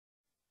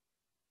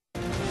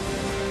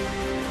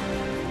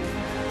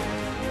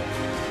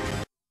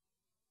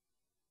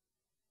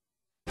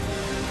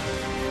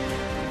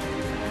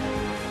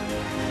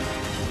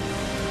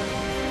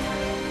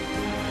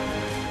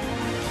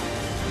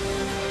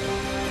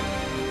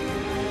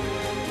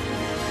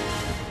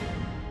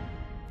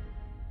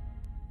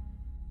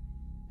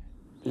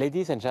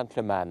Ladies and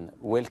gentlemen,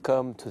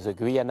 welcome to the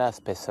Guyana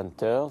Space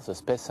Center, the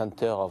Space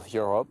Center of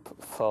Europe,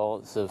 for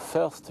the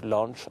first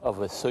launch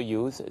of a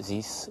Soyuz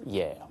this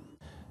year.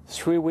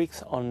 3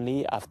 weeks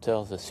only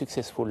after the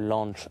successful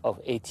launch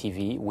of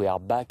O3b, we are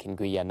back in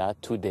Guyana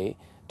today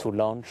to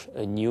launch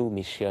a new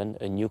mission,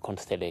 a new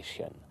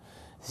constellation.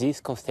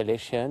 This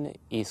constellation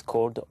is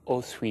called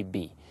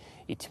O3b.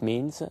 It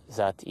means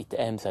that it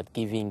aims at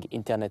giving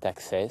internet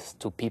access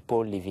to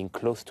people living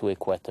close to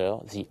equator,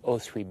 the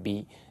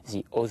O3b,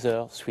 the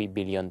other 3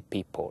 billion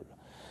people.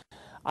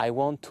 I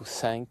want to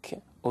thank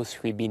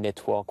O3b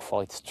network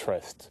for its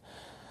trust.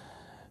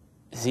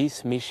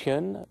 This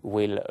mission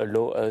will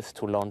allow us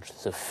to launch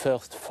the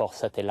first 4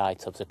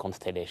 satellites of the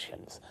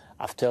constellations.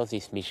 After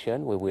this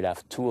mission, we will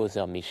have 2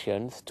 other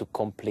missions to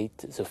complete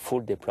the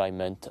full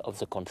deployment of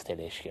the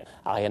constellation.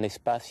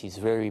 Arianespace is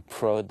very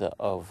proud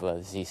of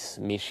this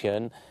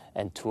mission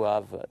and to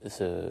have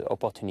the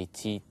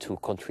opportunity to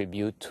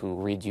contribute to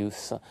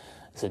reduce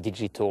the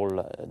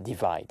digital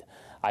divide.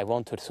 I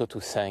want also to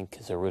thank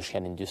the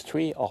Russian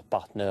industry, our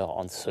partner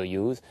on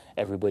Soyuz.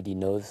 Everybody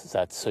knows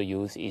that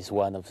Soyuz is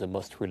one of the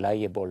most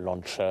reliable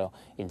launchers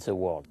in the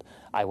world.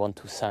 I want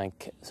to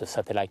thank the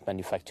satellite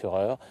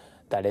manufacturer,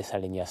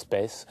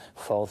 Arianespace,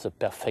 for the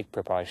perfect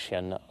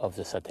preparation of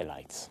the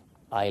satellites.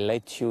 I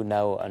let you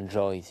now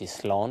enjoy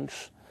this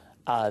launch.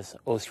 As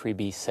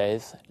O3b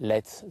says,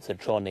 let the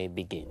journey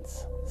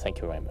begins.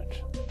 Thank you very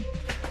much.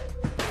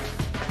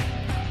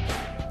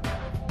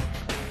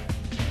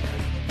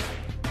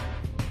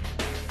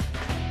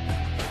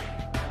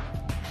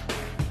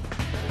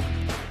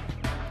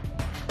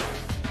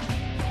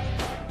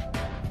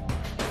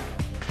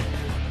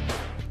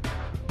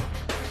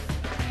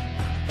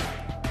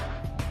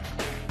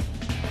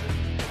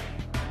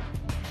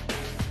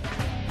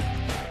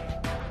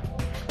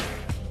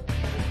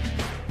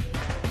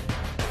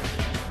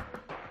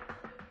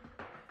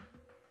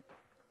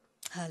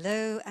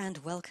 Hello and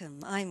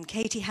welcome. I'm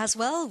Katie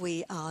Haswell.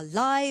 We are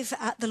live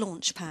at the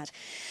launch pad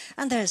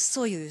and there's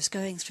Soyuz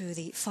going through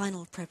the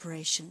final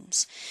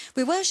preparations.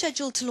 We were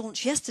scheduled to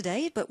launch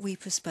yesterday, but we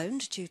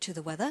postponed due to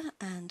the weather,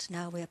 and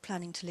now we're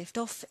planning to lift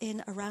off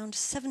in around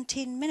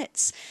 17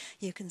 minutes.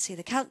 You can see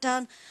the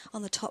countdown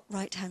on the top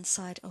right hand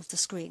side of the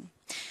screen.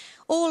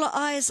 All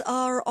eyes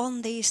are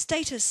on the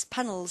status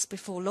panels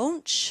before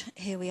launch.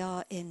 Here we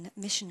are in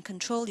mission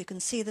control. You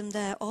can see them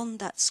there on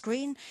that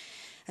screen.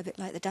 A bit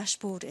like the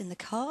dashboard in the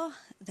car,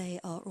 they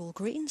are all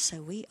green,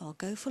 so we are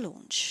go for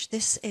launch.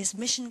 This is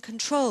Mission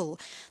Control,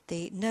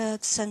 the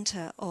nerve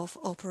centre of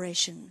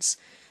operations.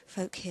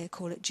 Folk here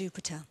call it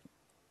Jupiter.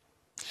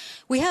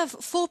 We have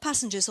 4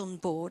 passengers on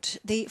board,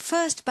 the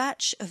first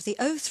batch of the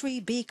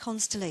O3b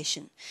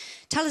constellation.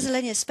 Thales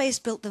Alenia Space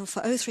built them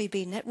for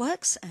O3b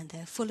networks, and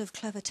they're full of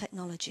clever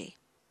technology.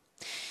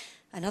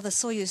 Another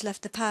Soyuz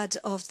left the pad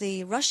of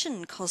the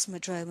Russian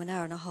Cosmodrome an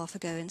hour and a half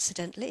ago,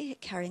 incidentally,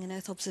 carrying an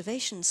Earth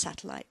observation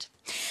satellite.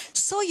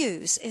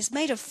 Soyuz is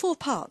made of 4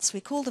 parts.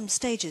 We call them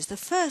stages. The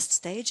first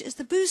stage is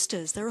the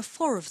boosters. There are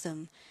 4 of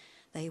them.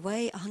 They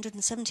weigh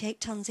 178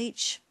 tons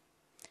each.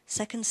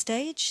 Second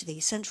stage, the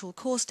central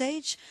core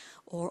stage,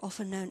 or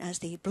often known as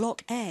the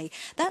Block A.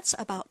 That's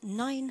about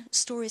 9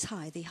 stories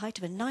high, the height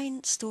of a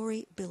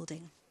 9-story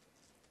building.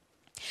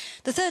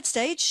 The third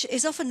stage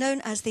is often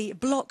known as the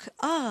Block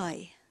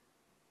I.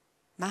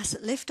 Mass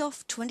at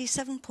liftoff,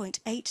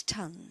 27.8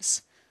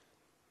 tons.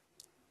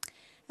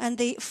 And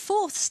the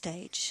 4th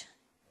stage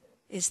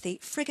is the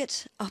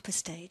frigate upper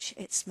stage.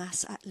 Its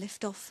mass at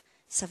liftoff,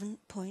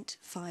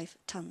 7.5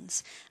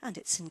 tons. And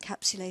it's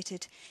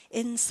encapsulated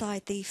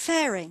inside the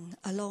fairing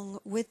along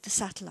with the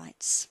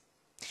satellites.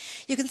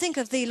 You can think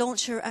of the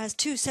launcher as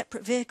 2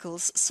 separate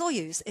vehicles.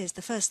 Soyuz is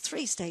the first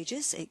 3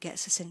 stages. It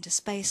gets us into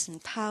space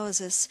and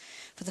powers us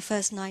for the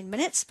first 9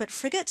 minutes. But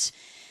frigate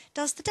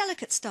does the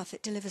delicate stuff.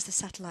 It delivers the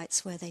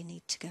satellites where they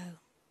need to go.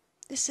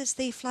 This is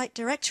the Flight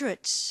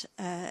Directorate,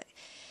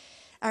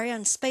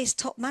 Arianespace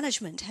top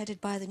management, headed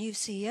by the new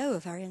CEO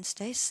of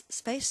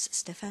Arianespace,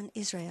 Stefan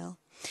Israel.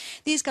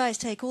 These guys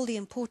take all the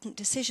important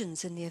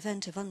decisions in the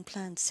event of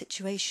unplanned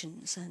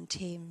situations, and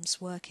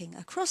teams working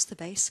across the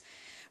base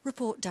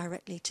report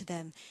directly to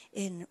them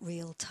in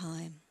real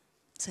time.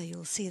 So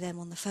you'll see them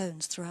on the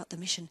phones throughout the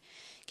mission,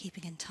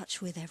 keeping in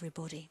touch with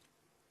everybody.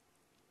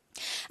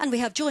 And we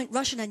have joint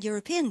Russian and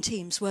European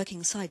teams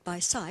working side by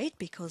side,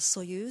 because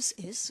Soyuz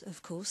is,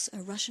 of course,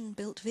 a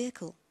Russian-built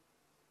vehicle.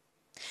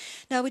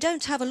 Now, we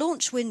don't have a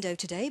launch window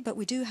today, but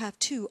we do have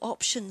 2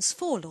 options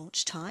for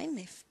launch time.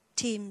 If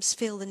teams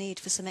feel the need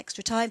for some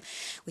extra time,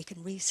 we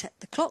can reset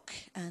the clock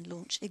and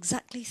launch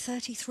exactly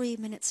 33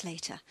 minutes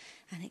later,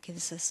 and it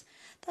gives us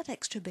that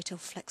extra bit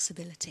of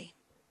flexibility.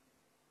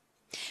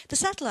 The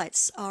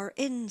satellites are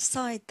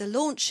inside the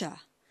launcher,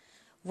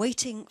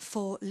 waiting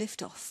for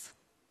liftoff.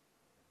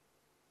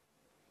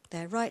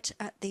 They're right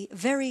at the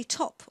very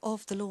top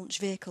of the launch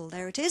vehicle.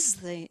 There it is,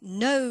 the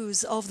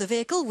nose of the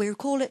vehicle. We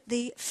call it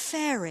the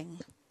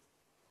fairing.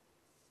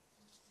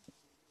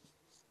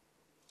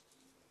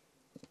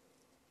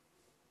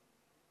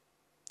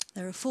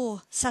 There are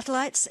 4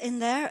 satellites in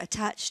there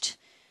attached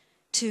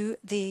to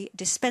the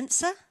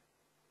dispenser.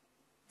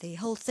 The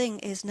whole thing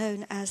is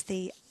known as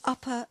the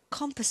upper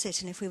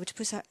composite, and if we were to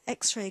put our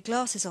X-ray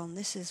glasses on,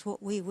 this is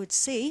what we would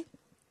see.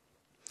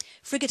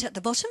 Frigate at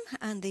the bottom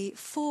and the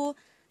 4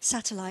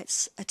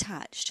 satellites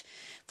attached.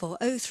 For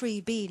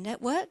O3b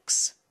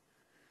networks,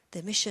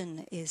 the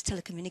mission is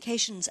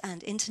telecommunications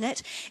and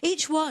internet.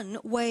 Each one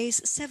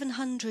weighs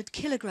 700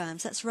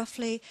 kilograms. That's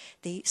roughly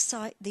the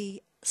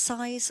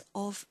size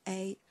of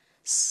a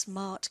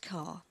smart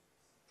car.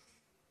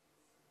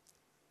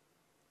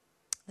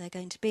 They're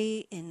going to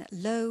be in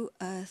low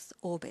Earth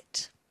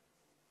orbit.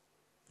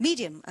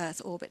 Medium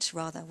Earth orbit,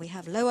 rather. We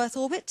have low Earth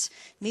orbit,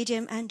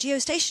 medium and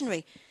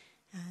geostationary.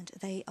 And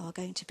they are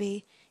going to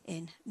be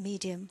in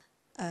medium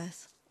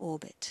Earth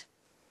orbit.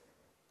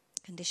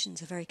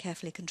 Conditions are very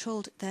carefully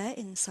controlled there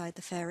inside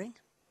the fairing.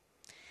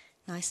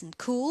 Nice and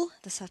cool.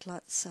 The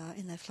satellites are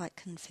in their flight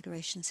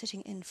configuration,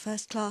 sitting in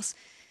first class.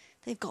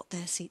 They've got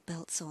their seat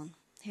belts on.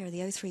 Here are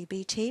the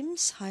O3b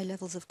teams, high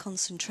levels of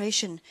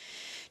concentration.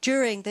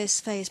 During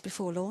this phase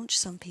before launch,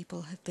 some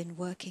people have been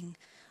working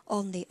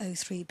on the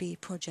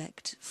O3b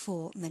project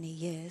for many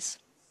years.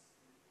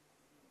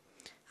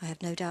 I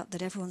have no doubt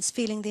that everyone's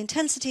feeling the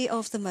intensity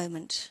of the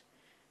moment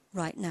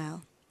right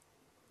now.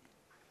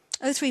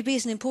 O3b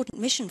is an important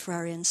mission for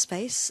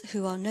Arianespace,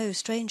 who are no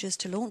strangers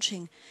to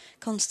launching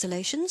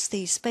constellations.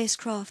 The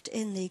spacecraft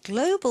in the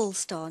global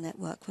star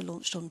network were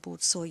launched on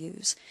board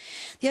Soyuz.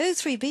 The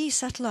O3b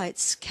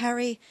satellites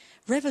carry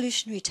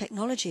revolutionary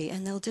technology,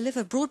 and they'll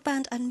deliver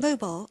broadband and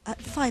mobile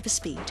at fibre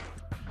speed.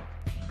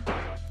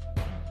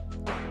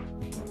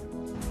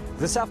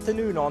 This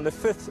afternoon, on the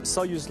 5th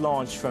Soyuz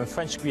launch from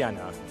French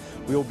Guiana,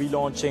 we will be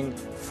launching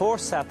 4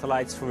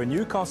 satellites for a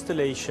new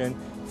constellation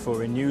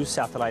for a new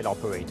satellite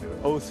operator,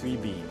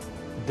 O3b.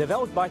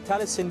 Developed by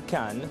Thales in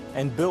Cannes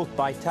and built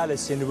by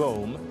Thales in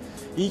Rome,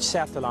 each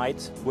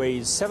satellite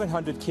weighs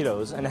 700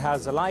 kilos and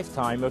has a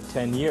lifetime of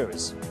 10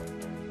 years.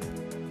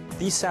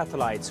 These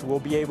satellites will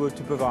be able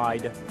to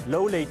provide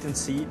low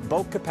latency,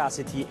 bulk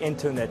capacity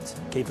internet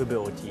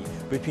capability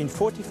between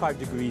 45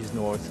 degrees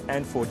north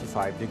and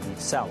 45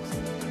 degrees south.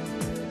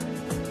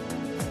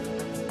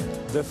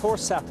 The 4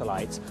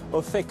 satellites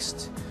are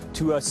fixed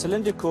to a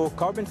cylindrical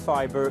carbon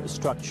fiber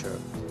structure,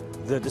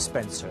 the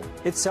dispenser,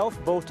 itself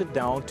bolted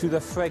down to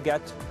the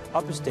frigate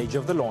upper stage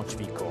of the launch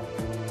vehicle.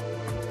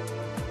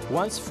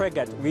 Once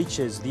frigate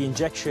reaches the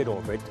injection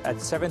orbit at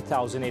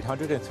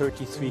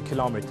 7,833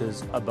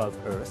 kilometers above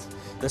Earth,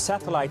 the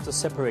satellites are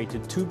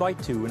separated 2 by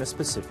 2 in a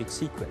specific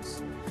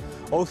sequence.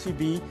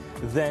 O3b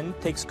then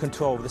takes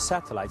control of the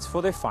satellites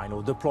for their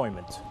final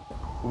deployment.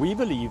 We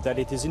believe that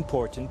it is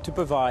important to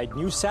provide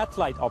new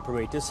satellite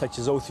operators such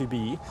as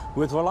O3b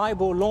with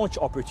reliable launch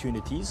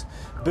opportunities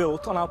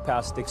built on our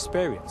past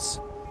experience.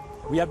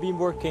 We have been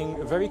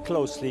working very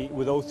closely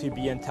with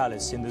O3b and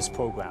Thales in this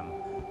program.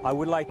 I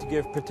would like to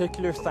give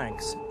particular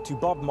thanks to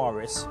Bob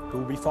Morris, who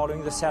will be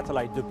following the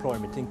satellite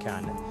deployment in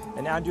Cannes,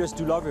 and Andreas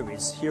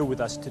Dulaveris here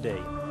with us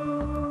today.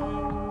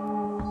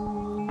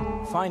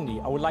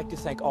 Finally, I would like to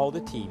thank all the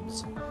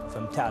teams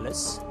from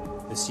Thales,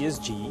 the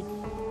CSG,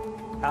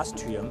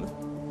 Astrium,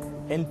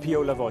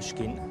 NPO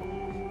Lavochkin,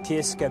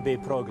 TSKB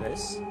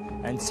Progress,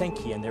 and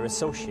Senki and their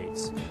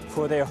associates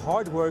for their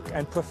hard work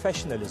and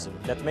professionalism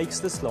that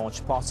makes this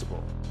launch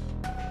possible.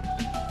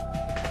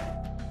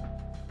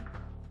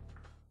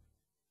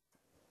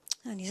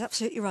 And he's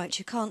absolutely right.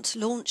 You can't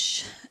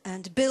launch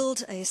and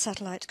build a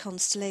satellite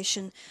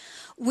constellation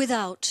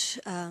without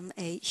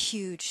a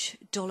huge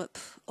dollop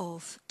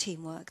of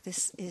teamwork.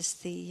 This is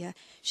the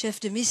chef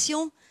de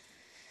mission,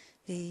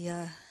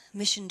 the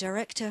mission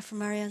director from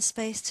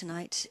Arianespace.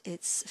 Tonight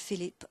it's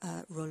Philippe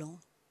Roland.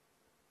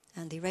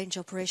 And the range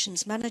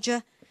operations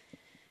manager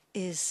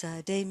is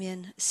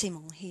Damien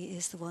Simon. He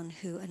is the one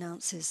who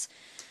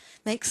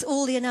makes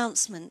all the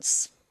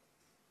announcements.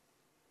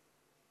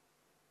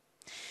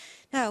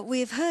 Now,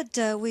 we've heard,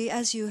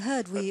 as you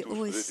heard, we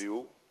always...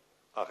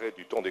 Arrêt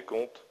du temps des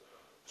comptes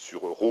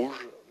sur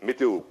rouge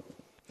météo.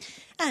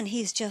 And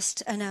he's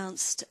just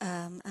announced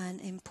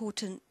an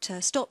important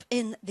stop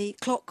in the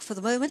clock for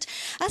the moment.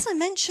 As I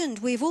mentioned,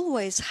 we've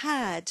always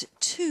had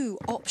 2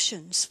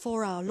 options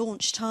for our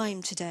launch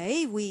time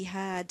today. We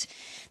had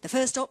the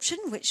first option,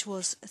 which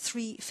was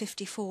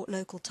 3:54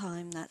 local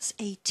time. That's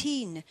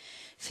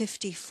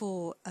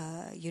 18:54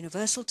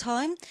 universal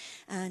time.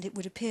 And it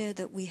would appear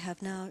that we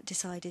have now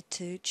decided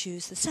to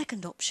choose the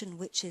second option,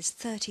 which is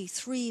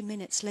 33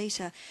 minutes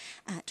later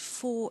at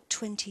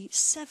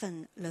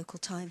 4:27 local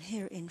time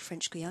here in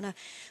French Guiana,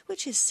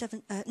 which is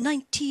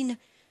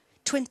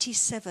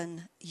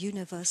 19:27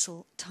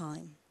 universal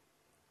time.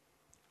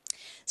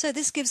 So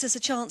this gives us a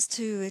chance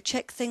to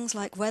check things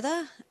like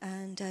weather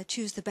and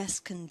choose the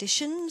best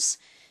conditions.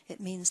 It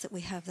means that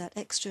we have that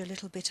extra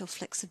little bit of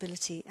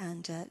flexibility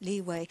and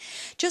leeway.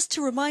 Just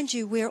to remind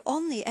you, we're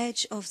on the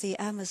edge of the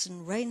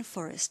Amazon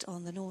rainforest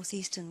on the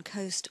northeastern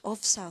coast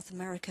of South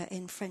America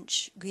in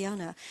French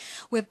Guiana.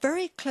 We're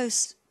very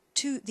close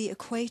to the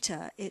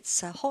equator.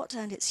 It's hot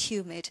and it's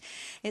humid.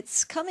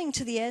 It's coming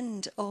to the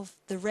end of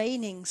the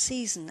raining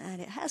season,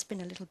 and it has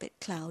been a little bit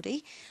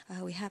cloudy.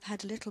 We have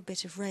had a little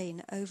bit of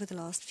rain over the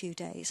last few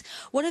days.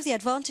 One of the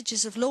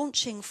advantages of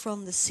launching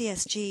from the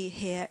CSG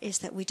here is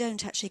that we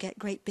don't actually get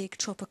great big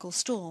tropical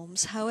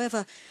storms.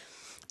 However,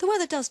 the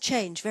weather does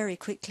change very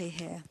quickly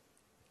here.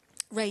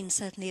 Rain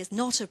certainly is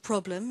not a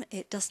problem.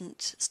 It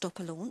doesn't stop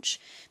a launch,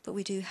 but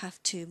we do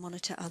have to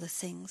monitor other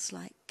things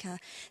like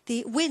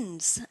the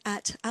winds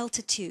at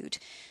altitude.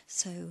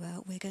 So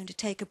we're going to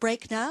take a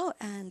break now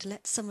and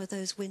let some of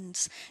those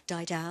winds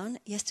die down.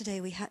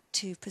 Yesterday we had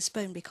to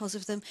postpone because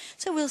of them,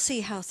 so we'll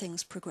see how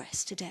things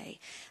progress today.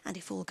 And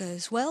if all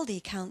goes well,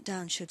 the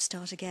countdown should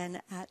start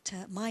again at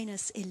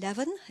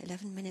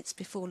 -11 minutes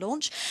before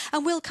launch,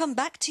 and we'll come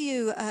back to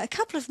you a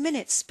couple of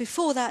minutes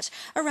before that,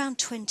 around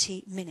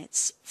 20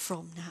 minutes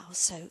from now,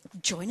 so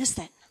join us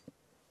then.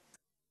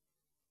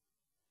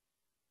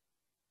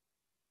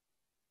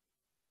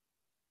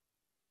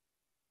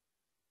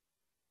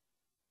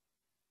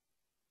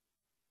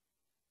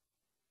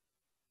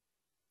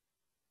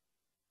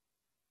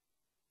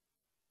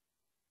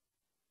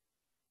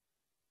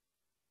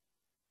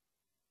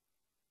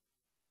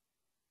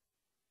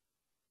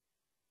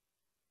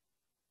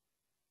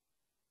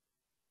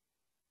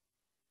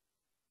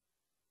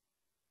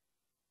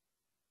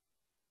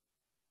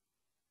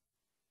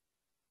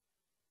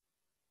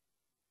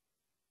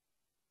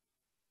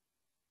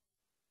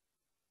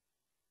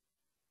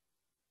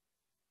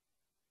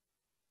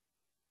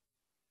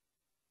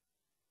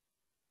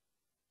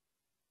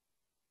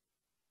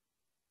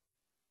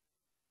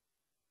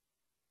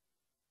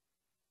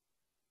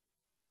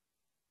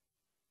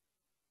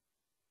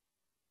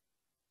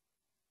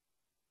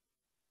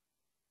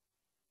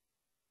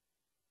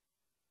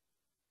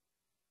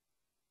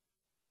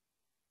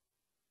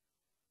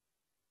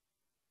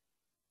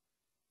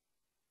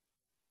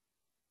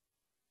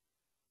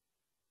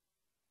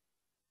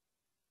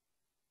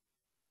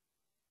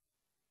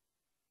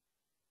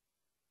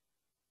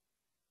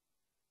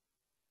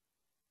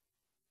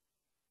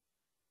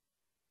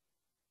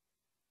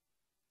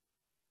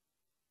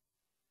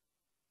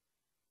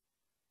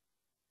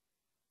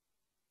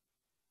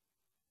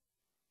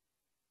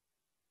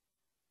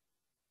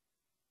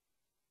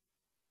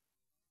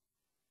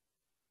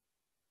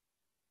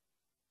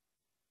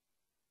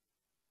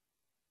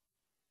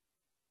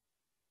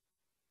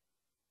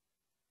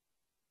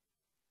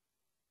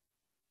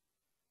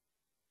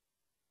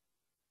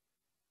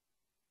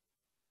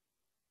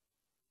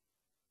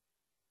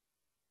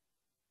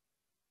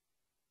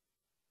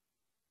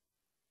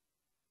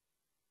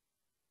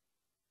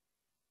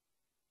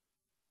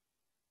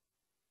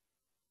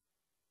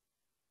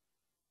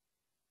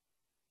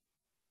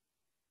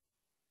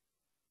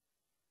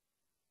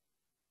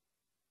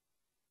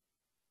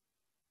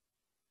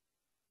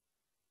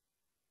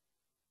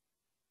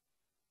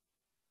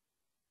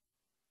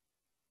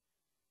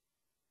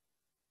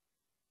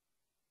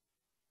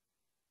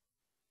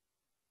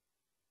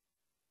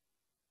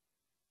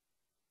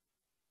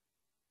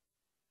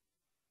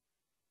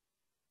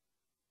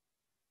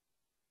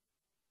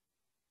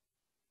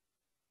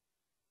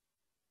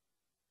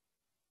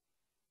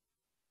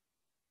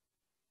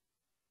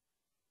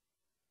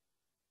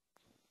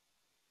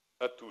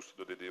 À tous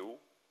de DDO,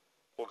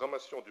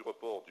 programmation du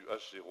report du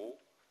H0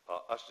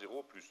 à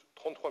H0 plus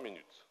 33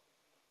 minutes.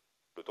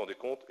 Le temps des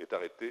comptes est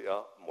arrêté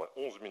à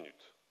 -11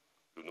 minutes.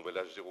 Le nouvel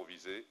H0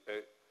 visé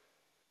est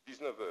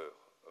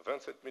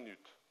 19h27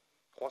 minutes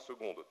 3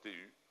 secondes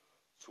TU,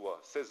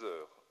 soit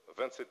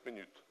 16h27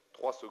 minutes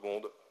 3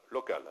 secondes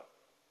locales.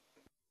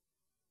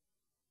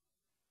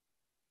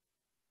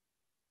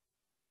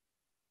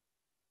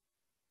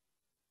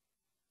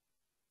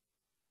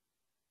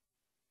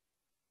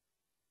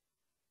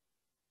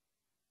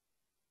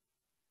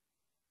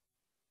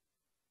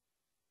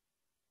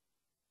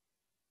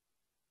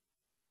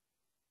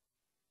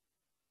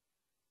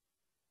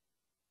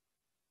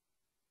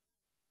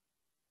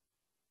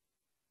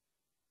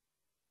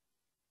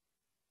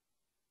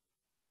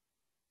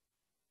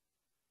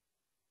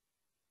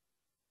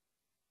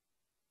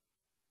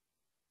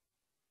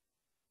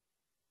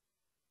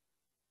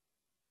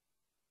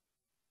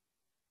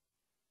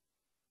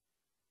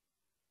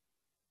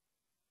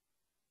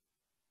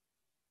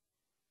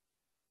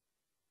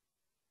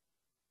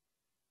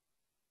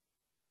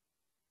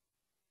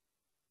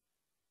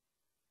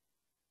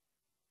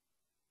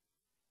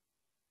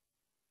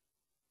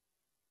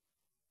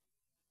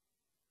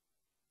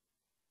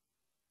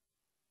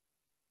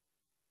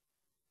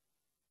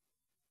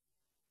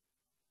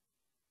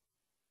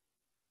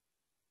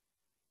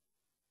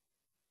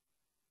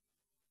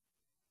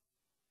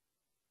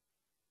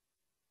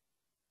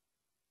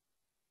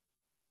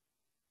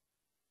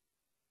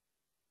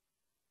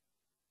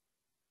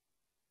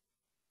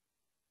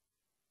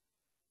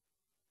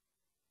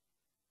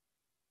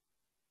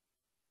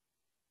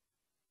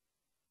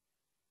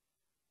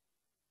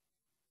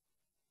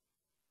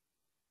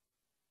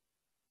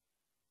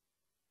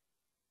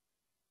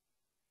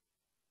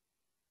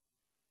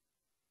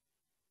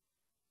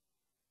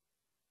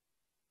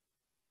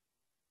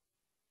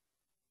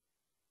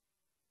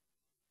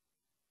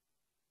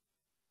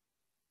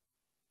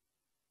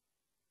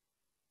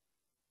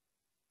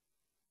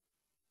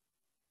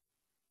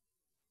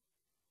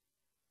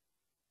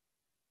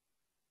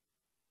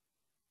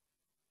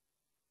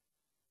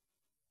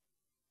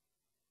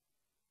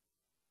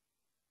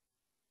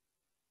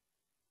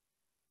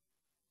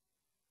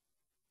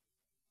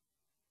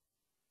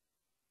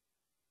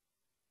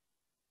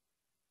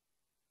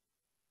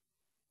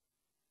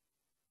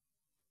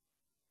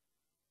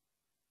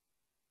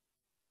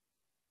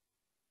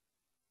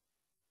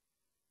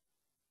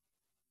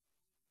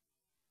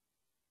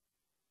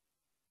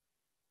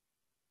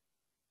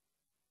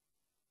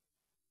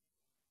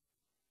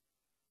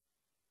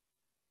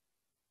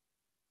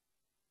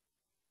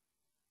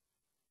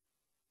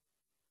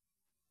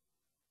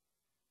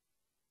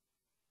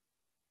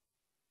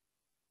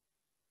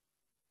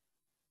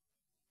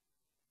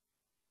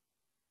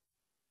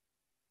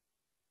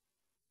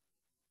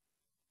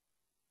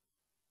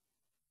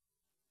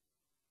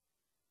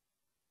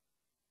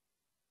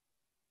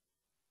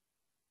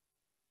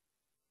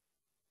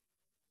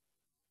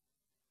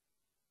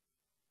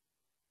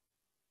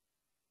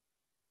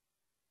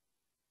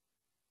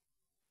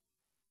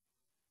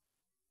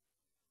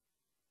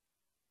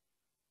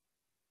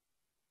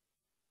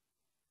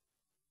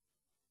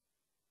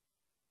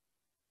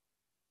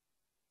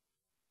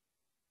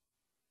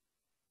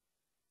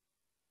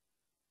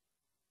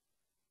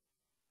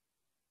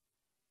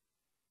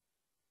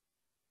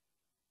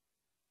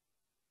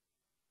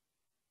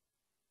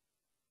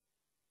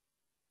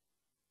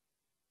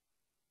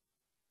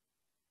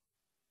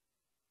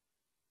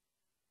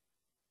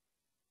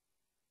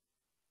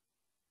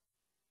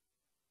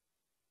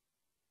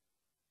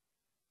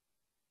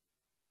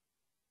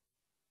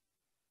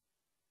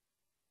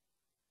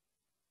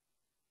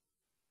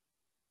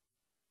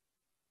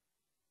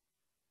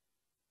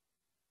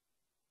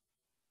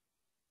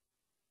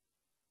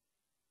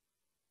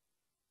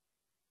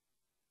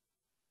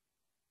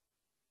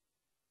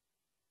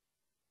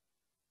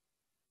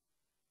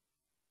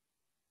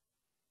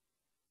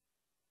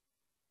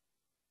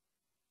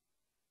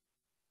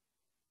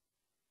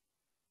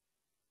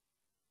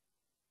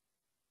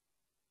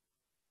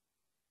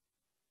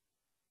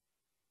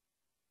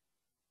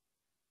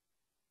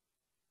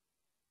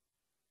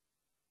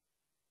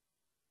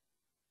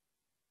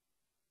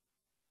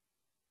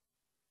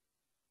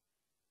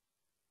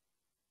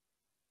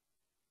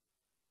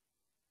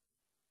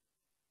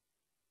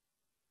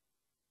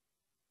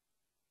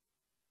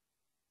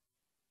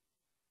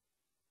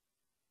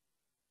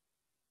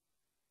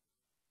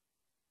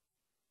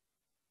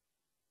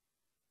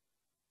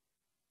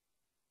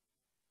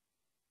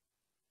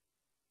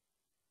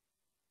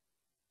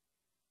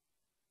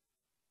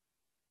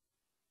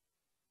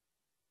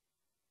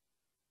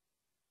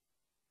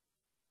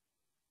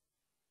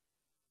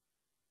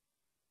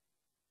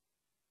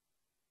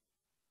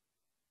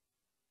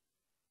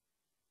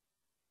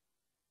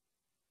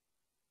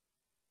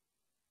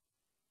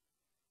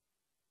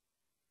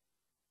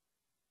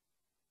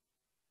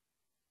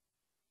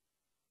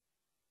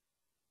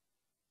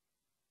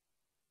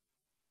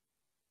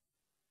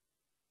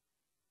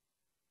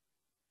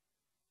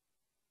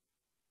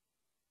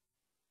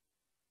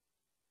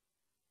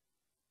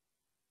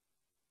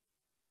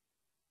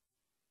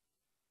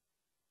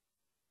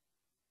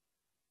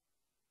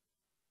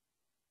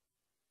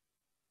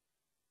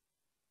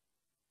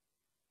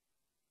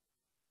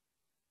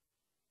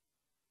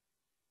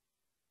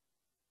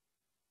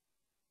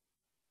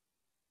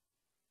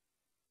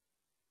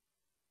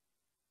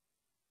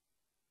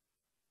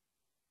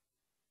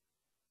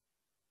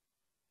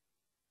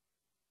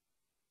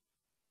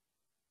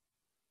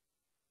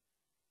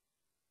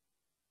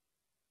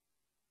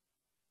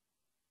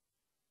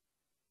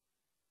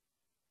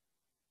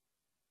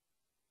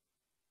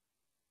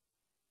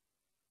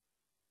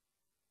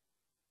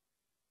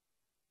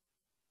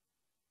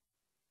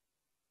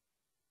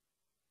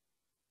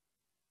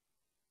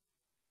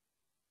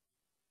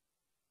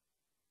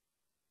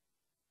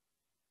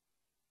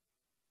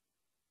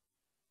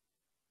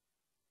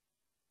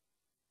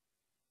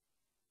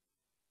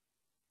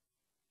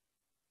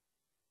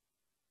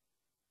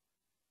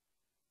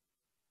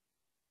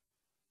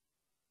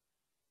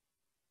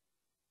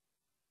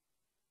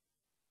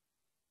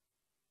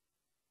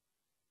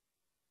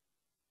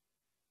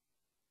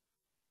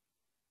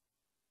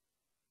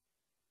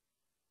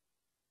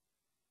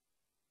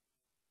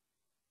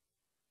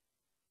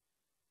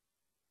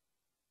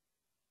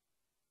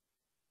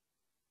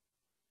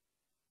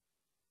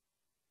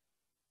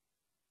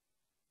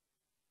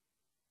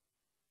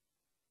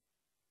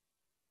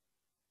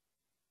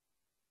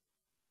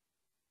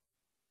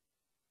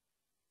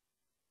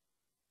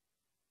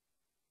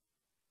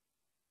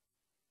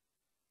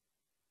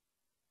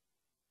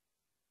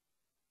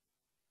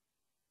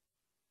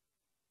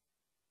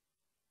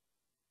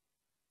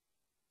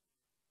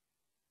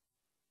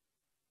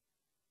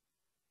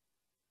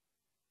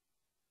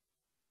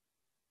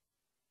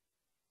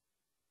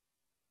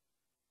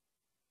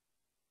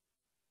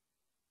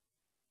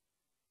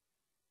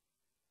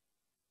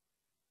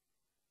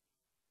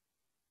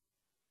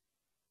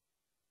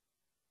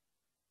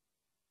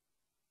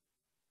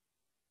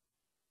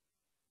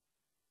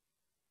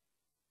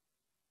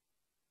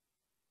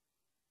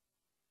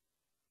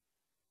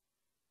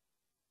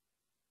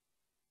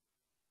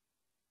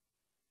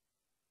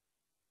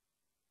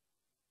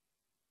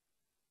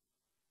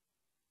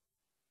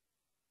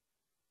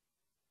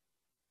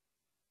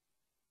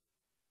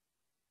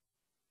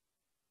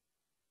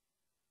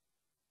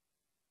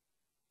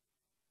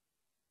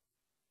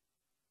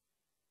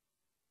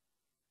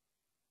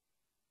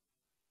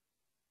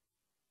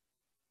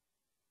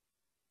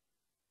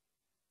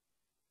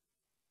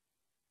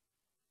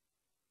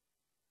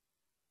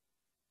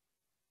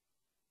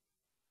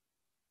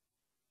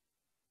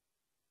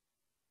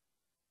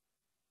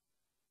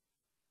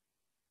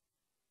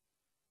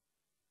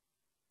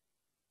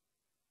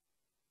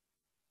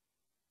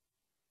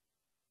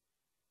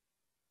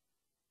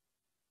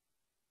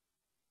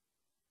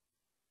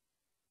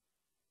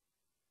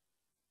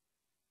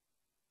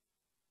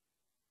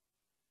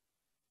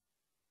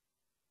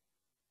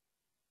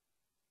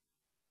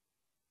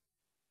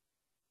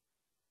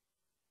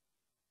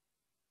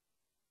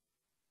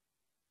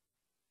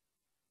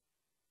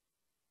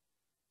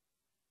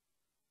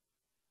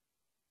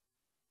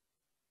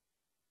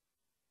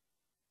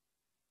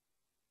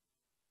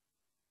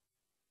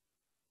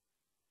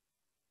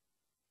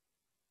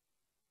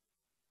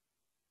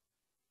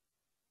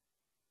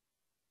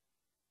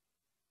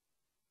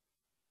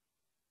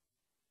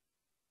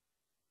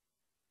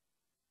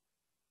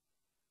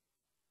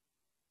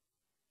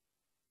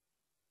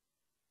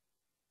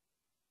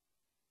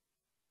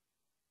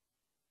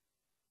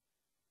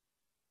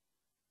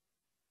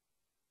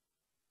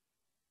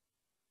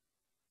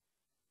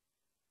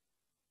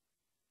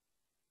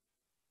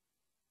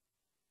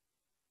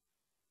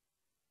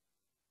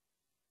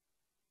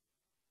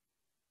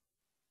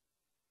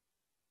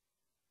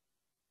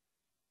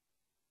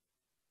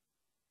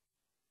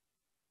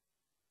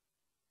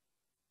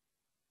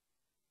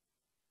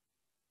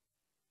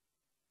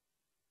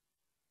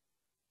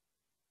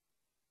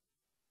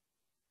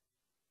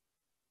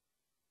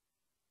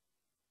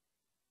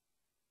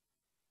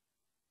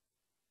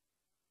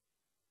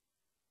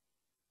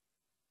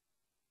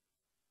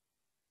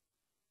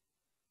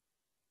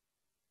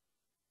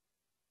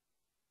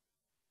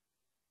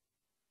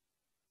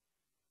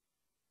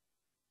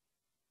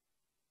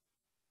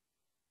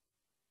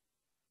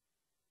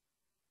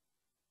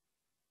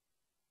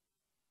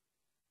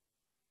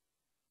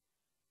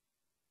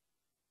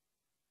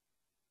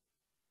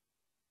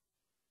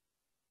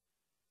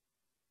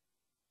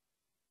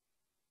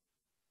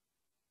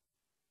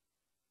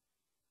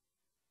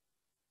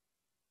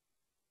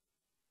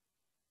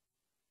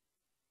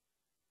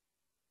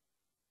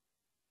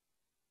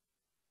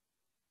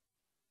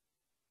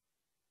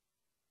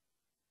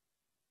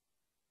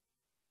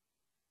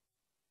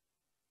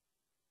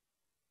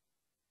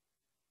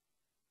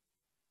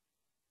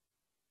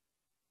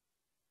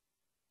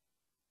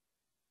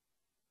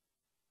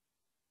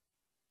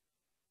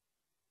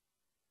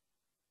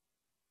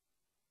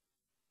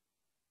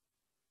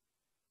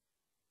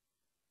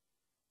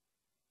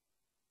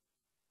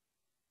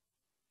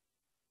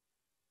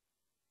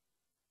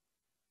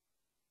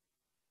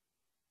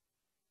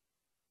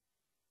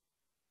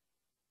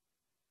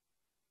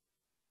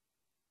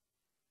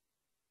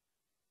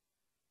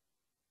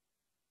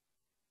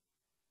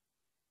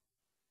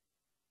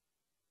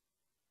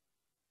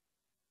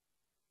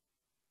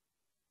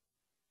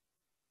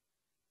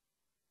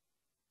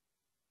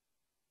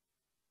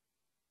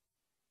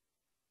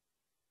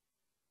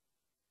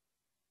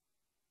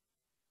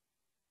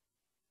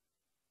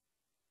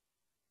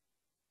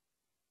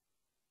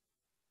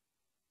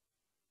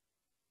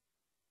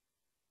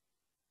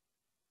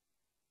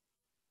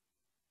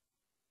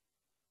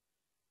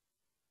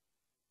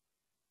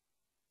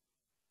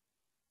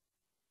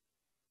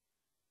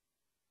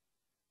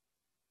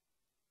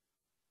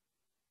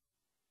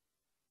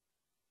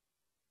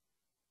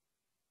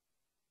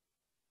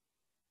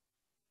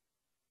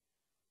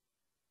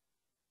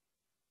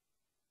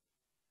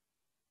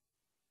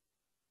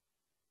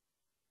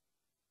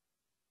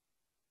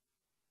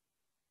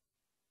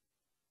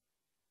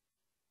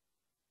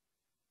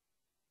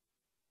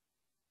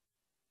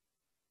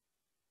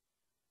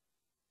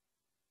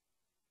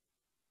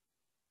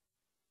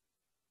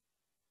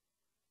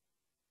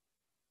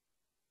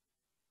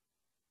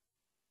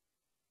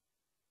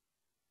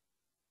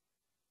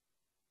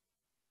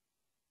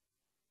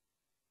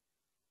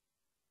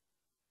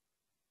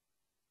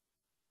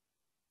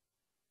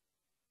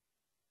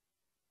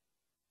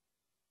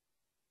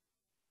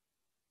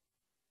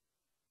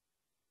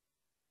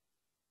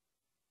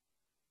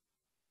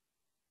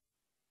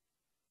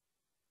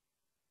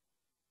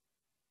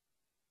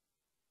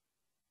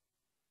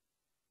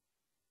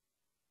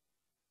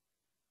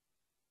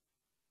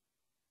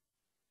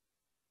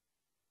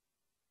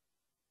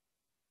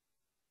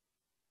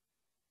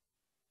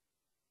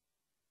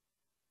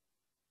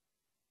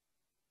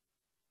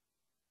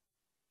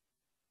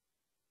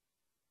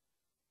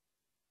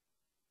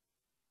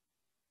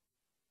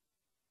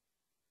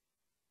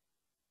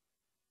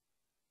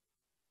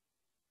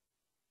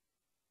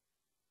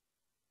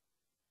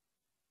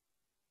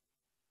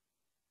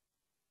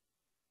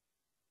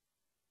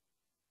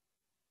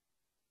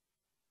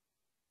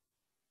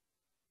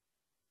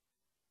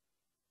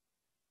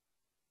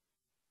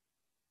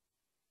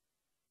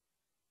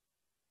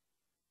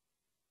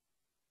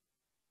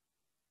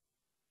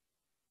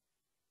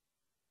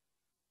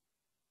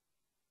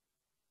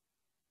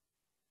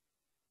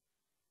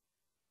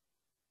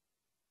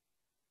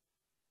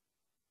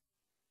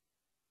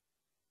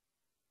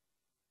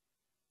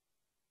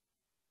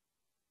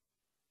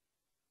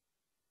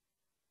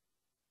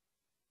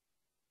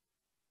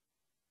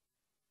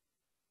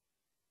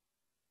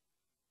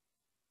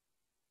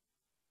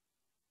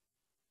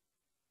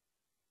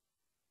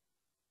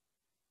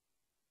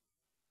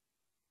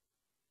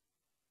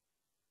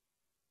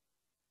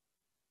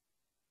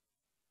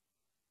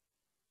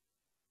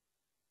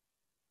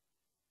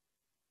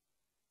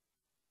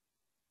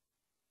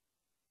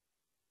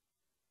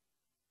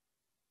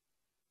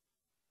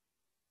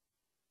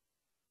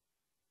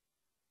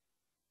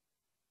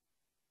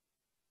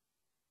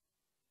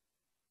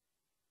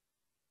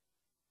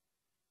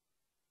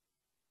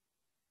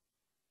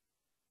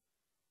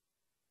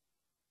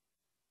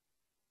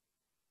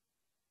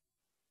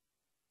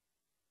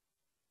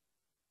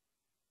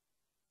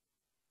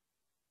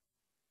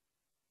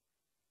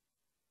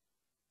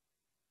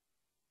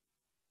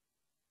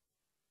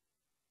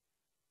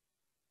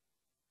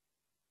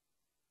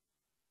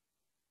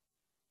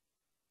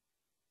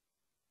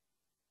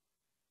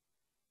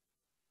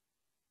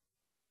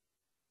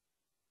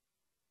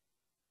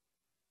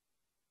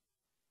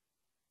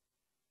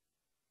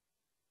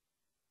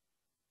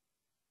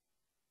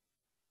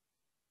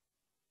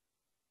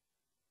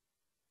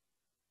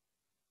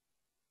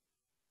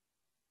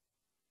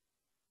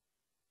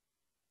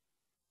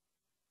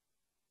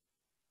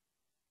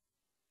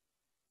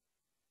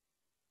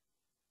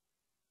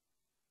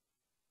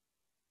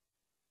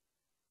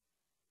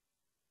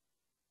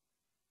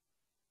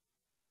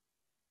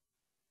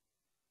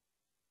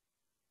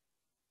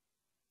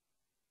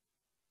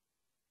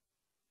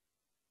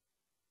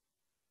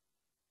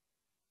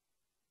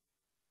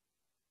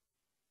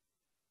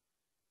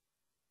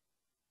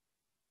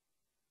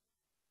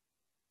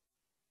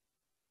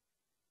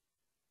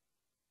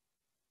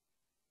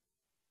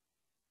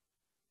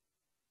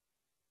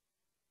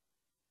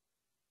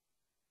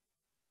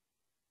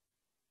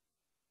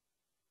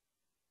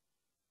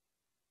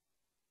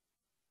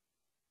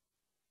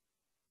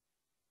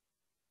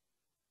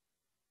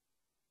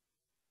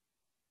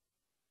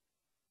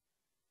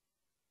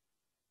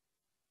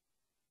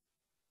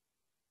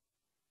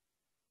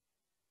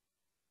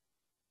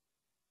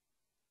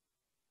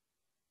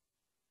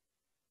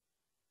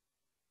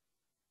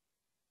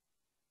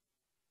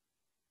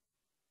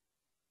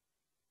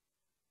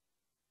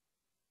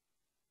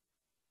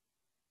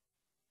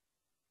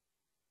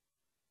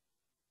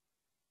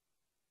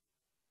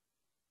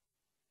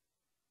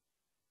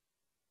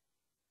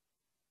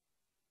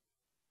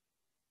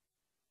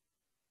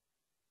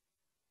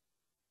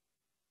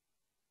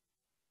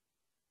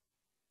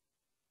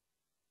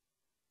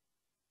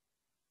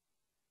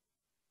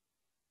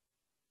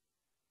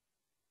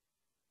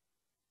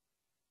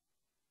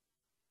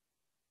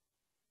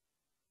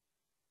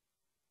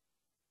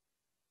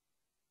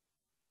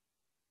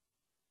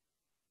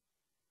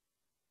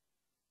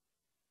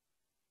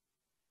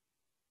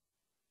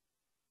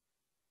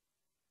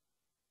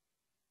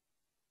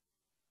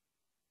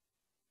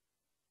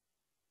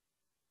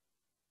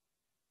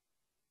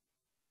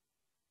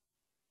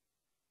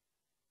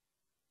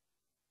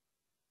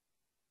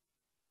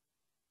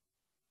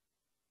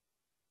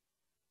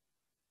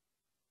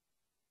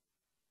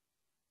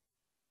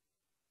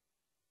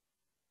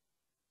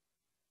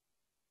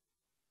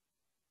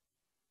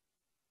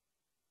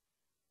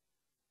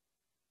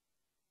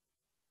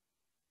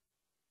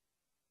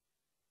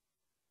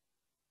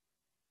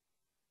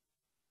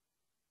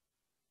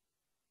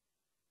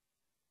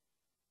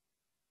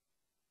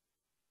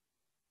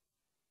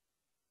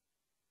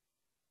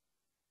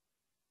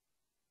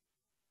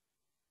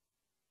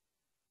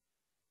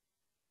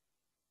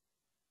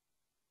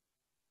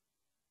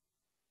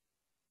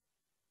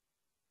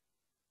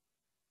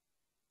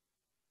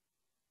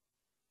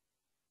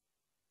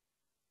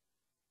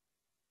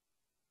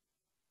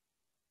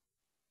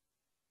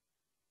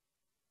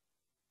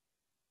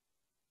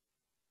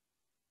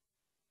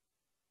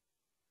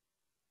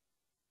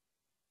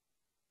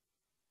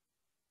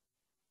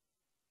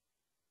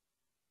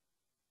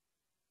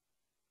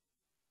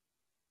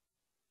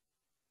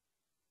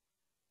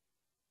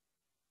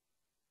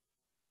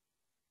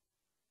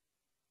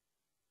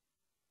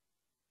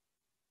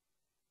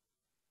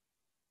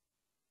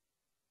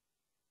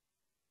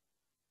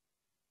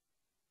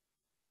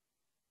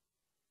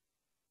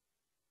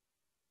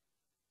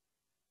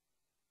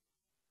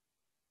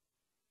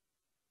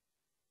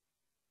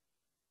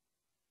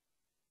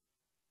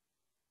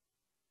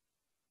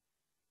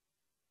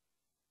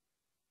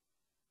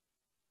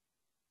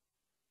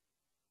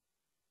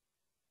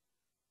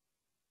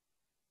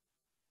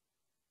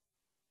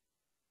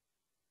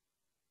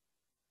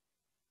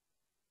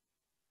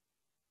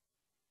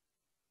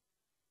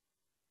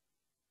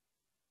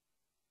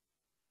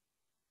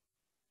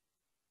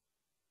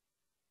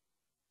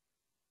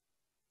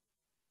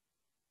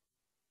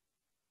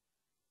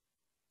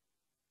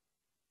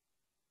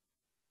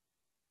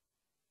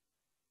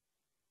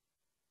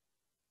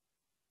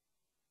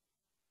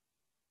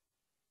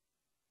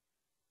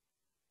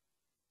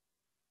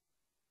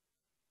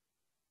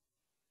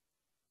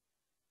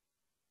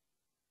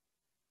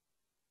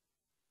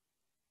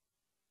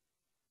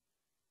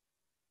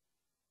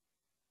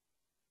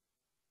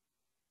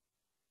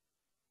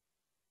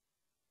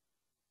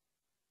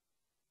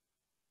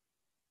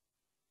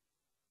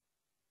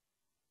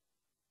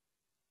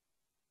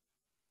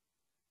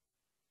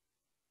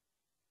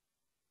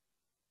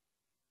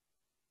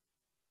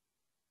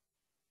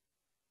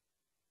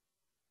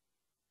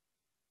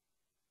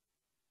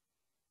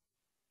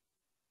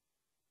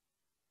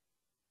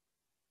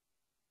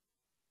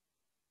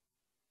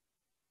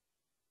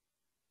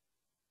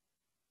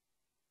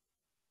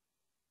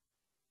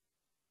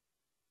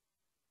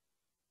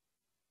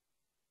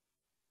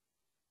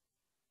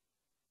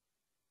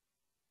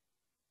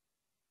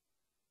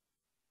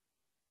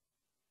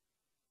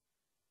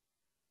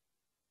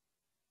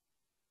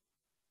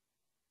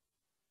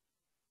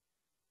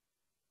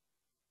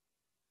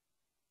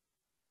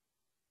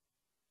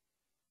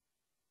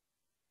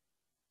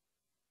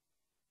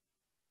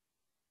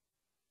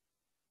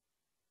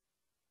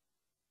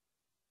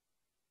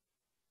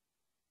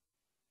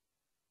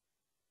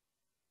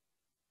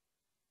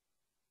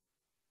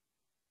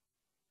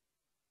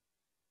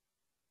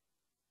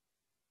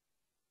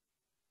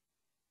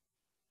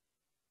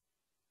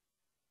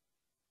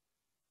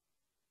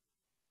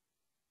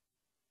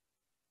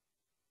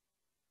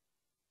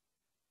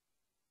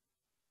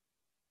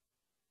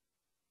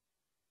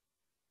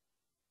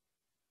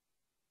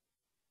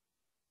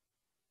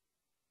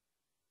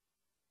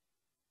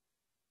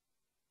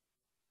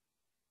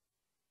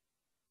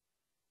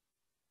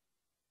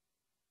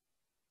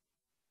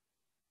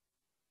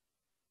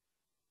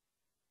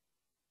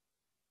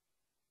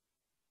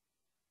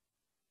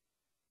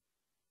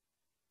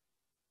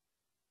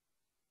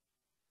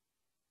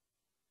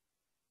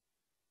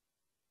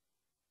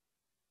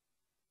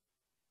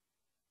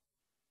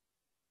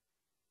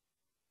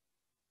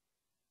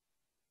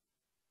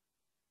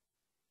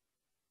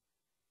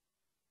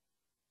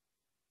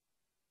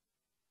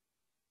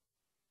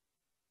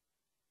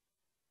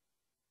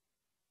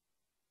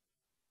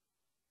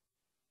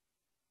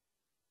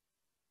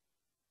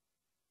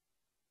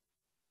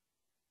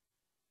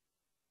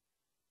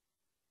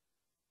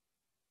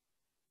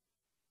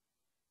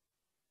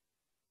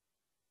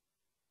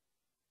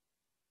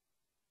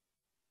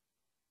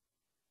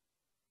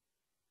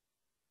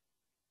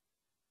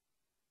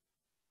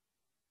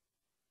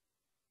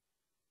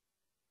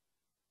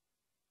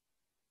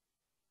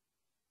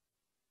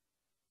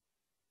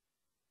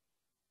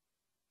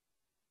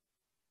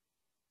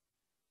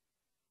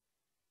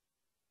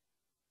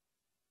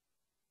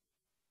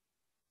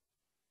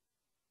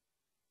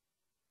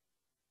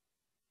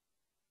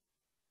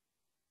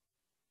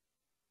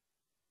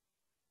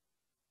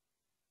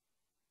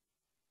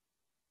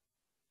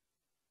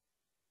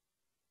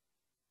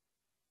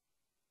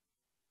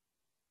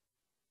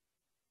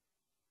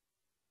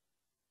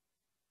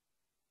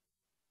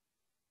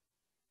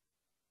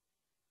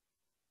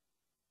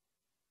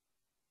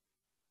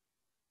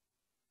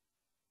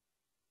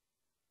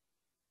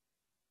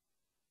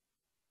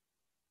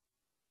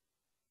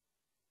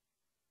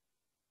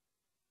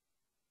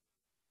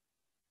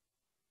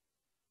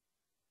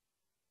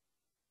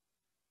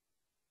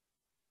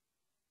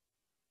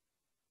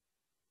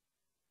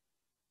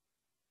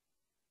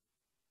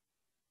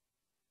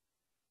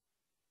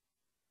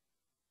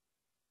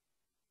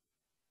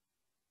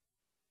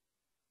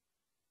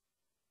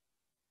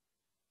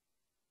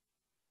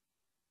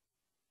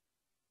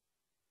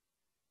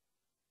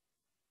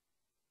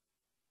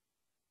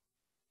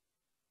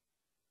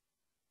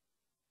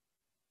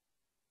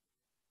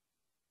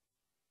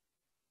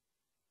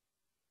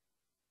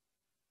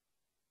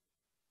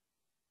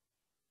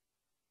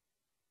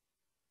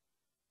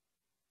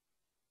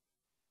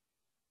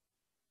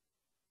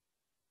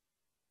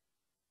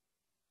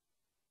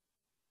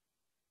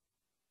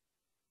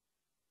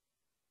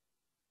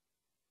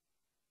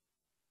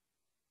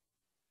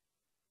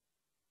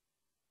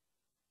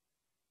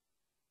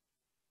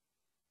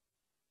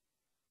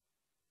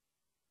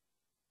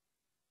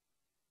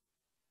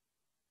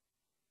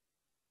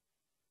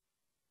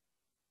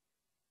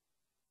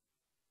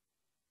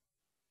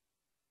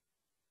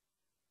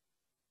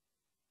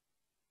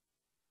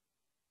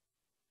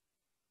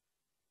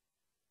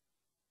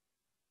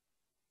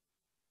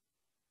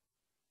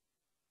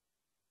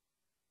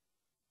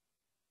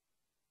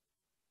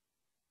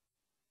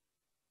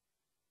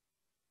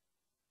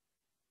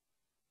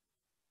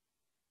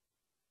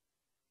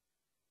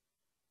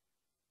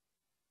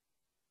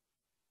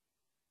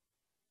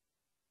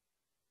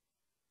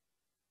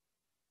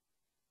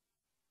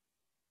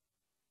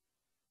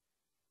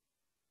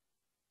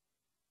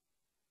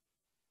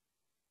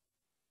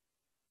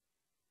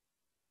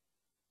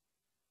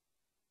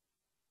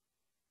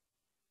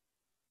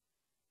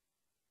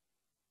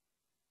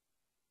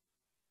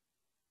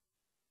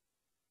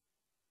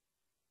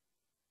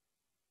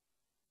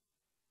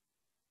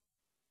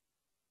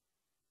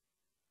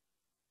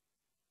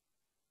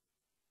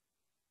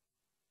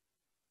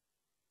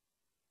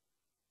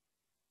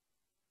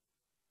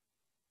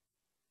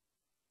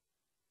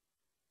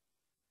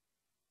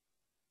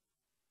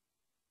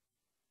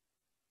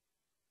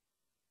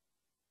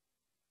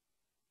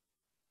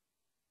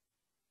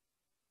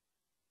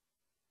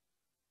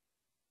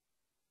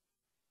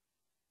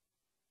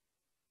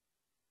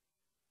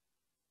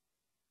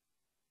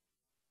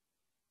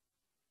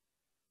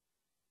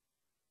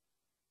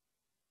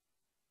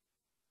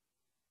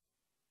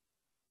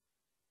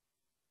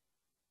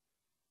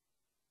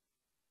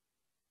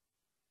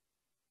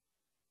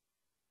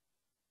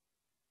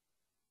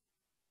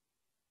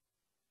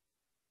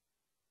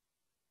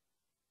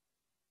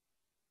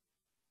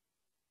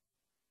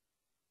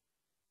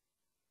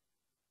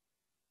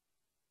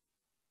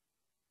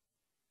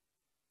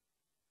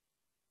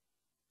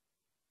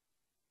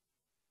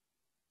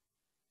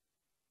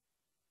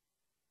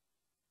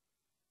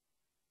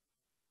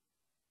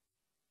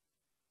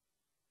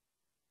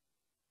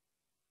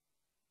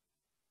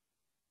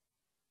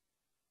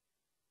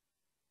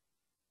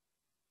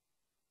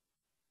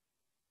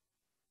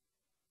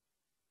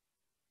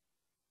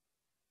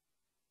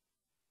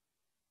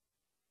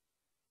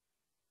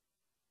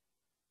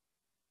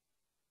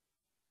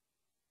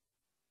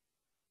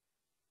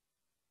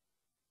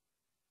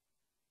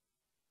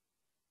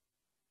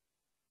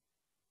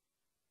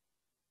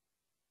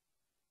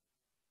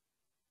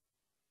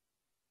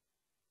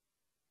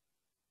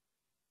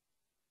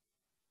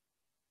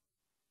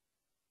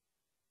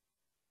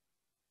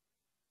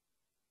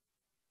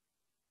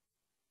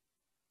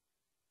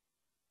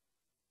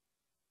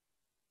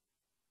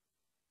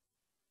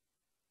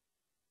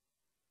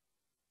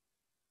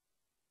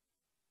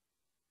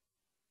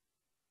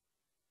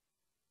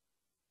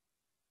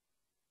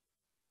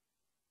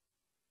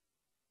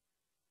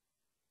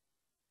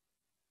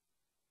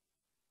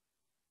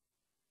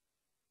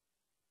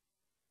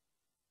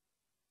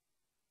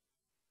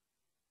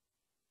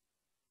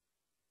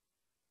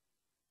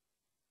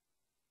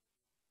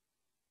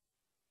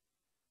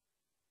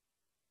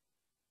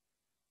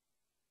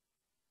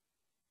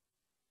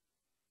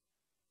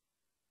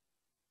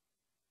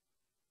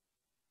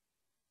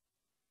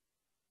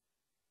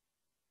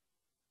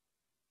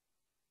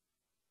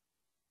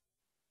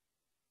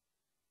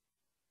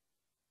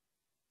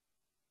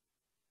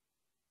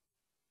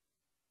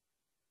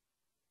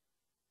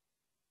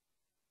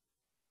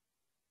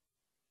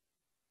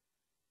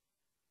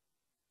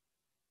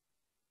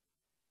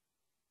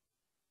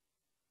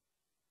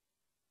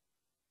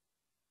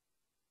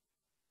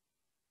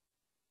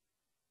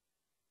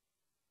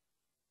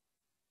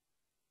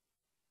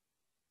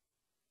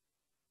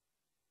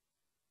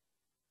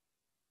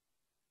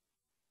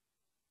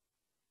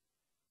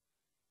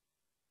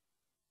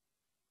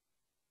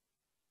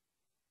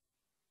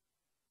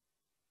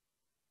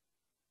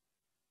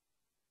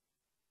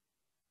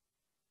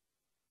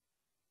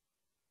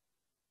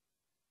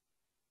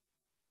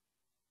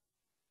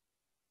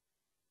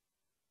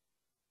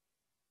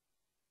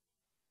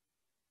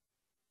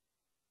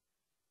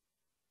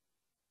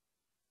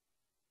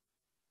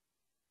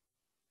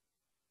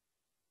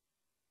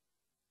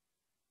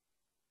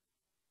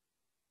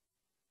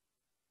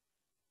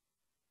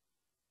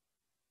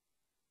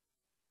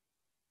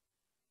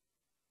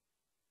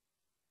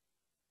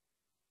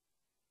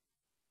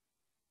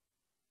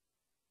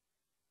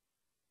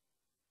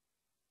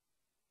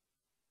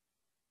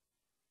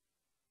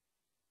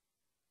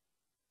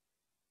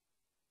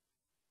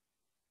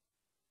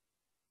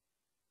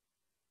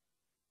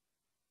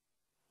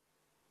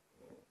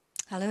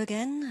 Hello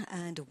again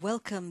and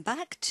welcome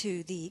back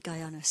to the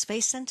Guyana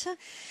Space Centre.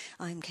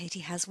 I'm Katie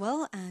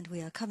Haswell and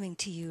we are coming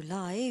to you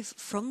live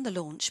from the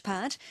launch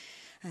pad,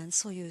 and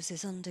Soyuz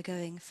is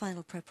undergoing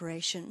final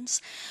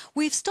preparations.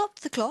 We've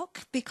stopped the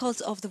clock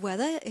because of the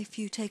weather. If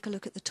you take a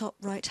look at the top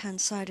right hand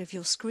side of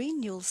your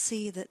screen, you'll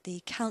see that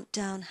the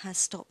countdown has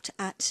stopped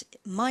at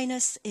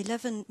minus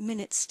 11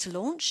 minutes to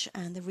launch,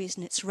 and the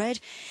reason it's red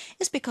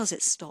is because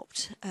it's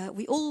stopped.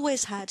 We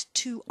always had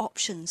two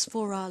options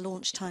for our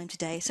launch time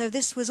today, so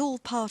this was all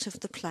part of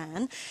the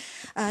plan.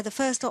 The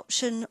first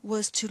option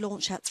was to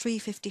launch at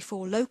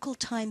 3:54 local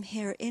time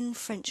here in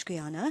French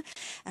Guiana,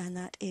 and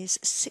that is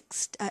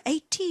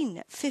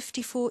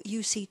 18:54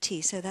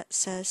 UCT, so that's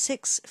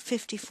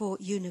 6:54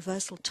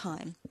 universal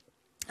time.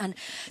 And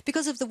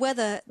because of the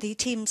weather, the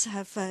teams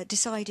have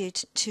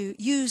decided to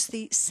use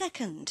the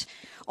second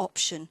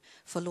option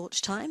for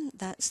launch time.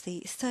 That's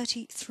the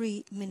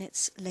 33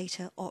 minutes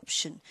later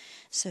option.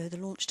 So the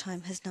launch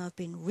time has now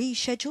been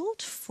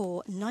rescheduled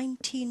for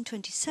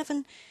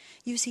 19:27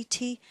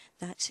 UCT.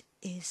 That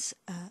is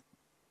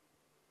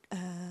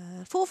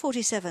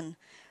 4:47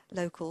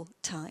 local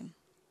time.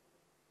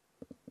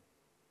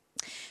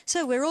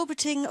 So we're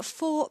orbiting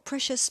 4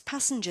 precious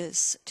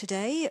passengers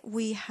today.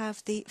 We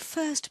have the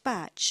first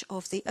batch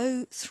of the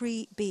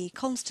O3b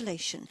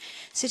constellation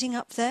sitting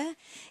up there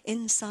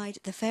inside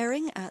the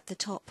fairing at the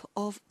top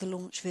of the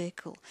launch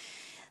vehicle.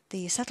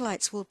 The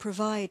satellites will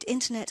provide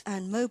internet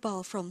and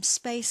mobile from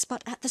space,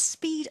 but at the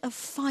speed of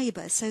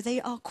fibre, so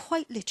they are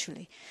quite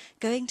literally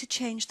going to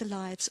change the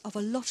lives of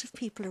a lot of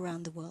people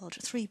around the world.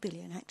 3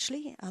 billion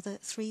actually, other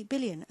 3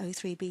 billion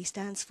O3b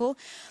stands for.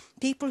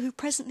 People who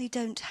presently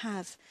don't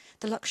have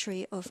the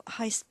luxury of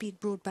high-speed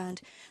broadband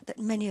that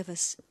many of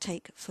us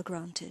take for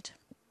granted.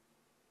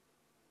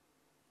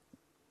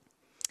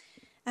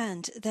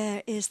 And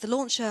there is the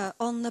launcher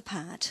on the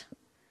pad.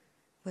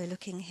 We're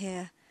looking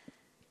here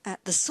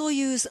at the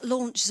Soyuz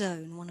launch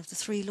zone, one of the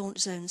 3 launch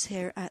zones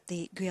here at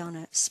the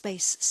Guyana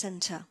Space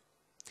Centre.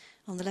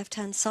 On the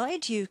left-hand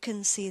side you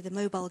can see the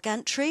mobile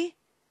gantry,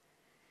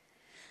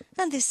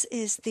 and this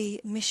is the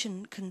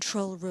mission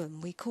control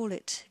room. We call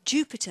it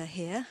Jupiter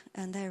here,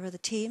 and there are the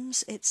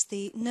teams. It's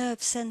the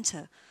nerve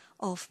centre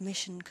of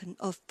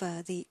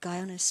the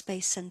Guyana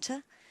Space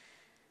Centre.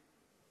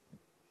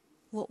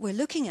 What we're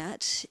looking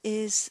at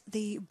is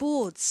the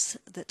boards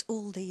that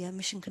all the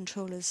mission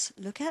controllers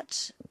look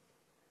at.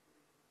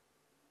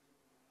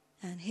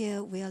 And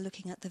here we are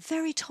looking at the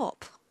very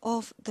top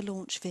of the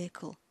launch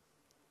vehicle.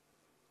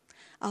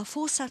 Our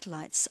 4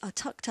 satellites are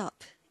tucked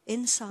up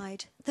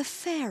inside the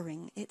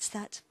fairing. It's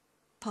that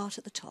part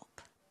at the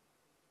top.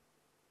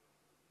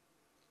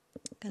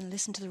 Going to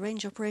listen to the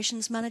Range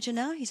Operations Manager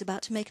now. He's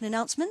about to make an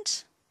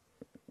announcement.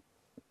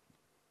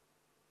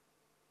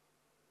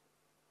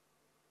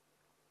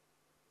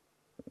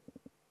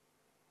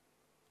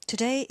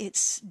 Today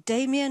it's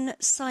Damien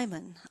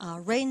Simon, our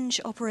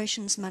Range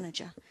Operations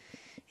Manager.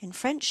 In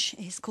French,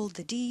 he's called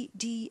the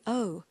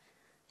DDO.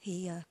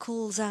 He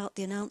calls out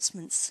the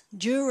announcements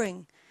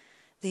during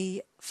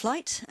the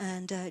flight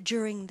and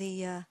during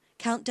the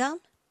countdown.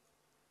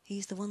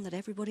 He's the one that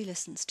everybody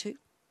listens to.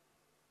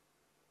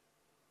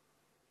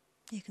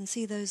 You can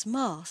see those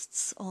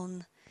masts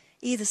on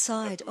either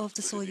side of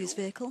the Soyuz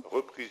vehicle.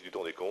 Reprise du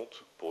temps des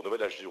comptes pour nouvel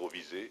H0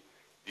 visé,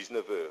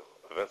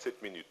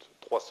 19h27 minutes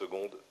 3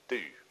 secondes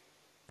TU.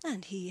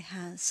 And he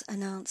has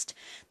announced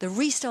the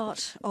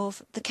restart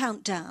of the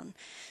countdown.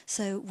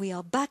 So we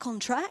are back on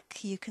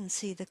track. You can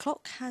see the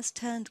clock has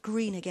turned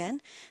green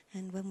again.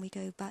 And when we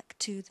go back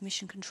to the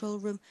mission control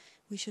room,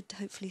 we should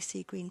hopefully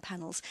see green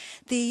panels.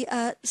 The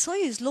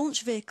Soyuz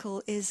launch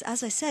vehicle is,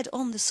 as I said,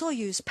 on the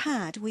Soyuz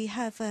pad. We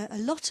have a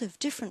lot of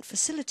different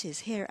facilities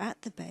here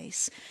at the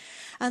base.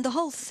 And the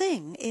whole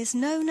thing is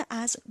known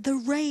as the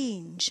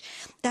range.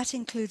 That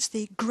includes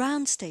the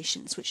ground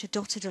stations, which are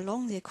dotted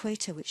along the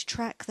equator, which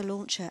track the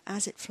launcher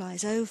as it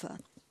flies over.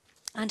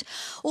 And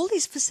all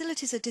these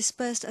facilities are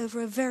dispersed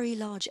over a very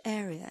large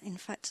area, in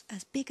fact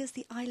as big as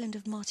the island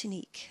of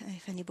Martinique,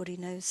 if anybody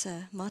knows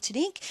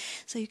Martinique.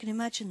 So you can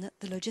imagine that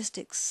the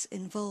logistics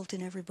involved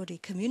in everybody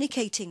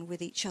communicating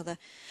with each other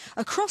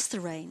across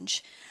the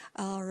range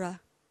are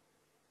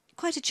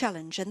quite a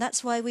challenge, and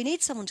that's why we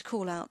need someone to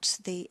call out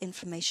the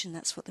information.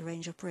 That's what the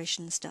Range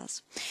Operations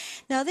does.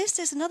 Now this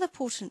is another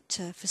important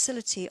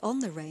facility on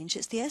the range.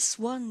 It's the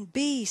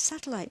O3b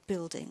satellite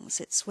buildings.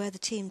 It's where the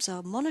teams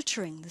are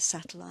monitoring the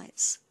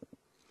satellites.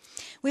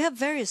 We have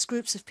various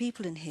groups of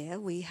people in here.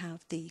 We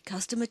have the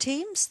customer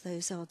teams,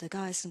 those are the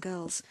guys and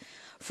girls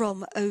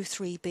from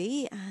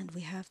O3b, and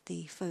we have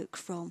the folk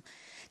from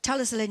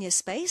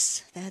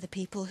Arianespace. They're the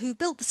people who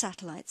built the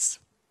satellites.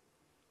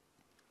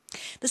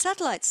 The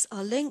satellites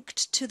are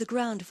linked to the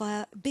ground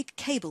via big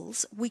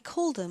cables. We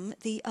call them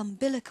the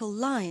umbilical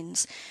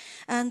lines,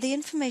 and the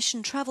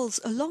information travels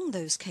along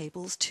those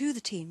cables to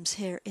the teams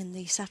here in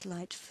the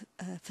satellite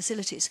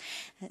facilities.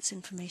 It's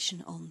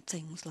information on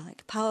things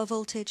like power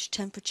voltage,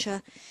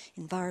 temperature,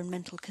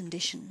 environmental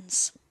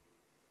conditions.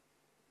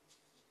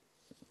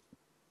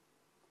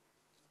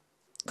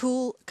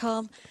 Cool,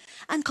 calm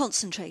and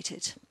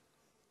concentrated.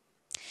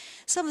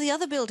 Some of the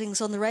other buildings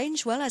on the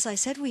range, well, as I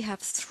said, we have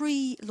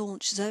 3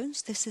 launch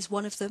zones. This is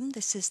one of them.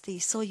 This is the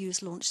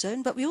Soyuz launch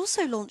zone. But we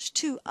also launched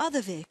 2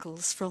 other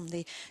vehicles from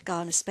the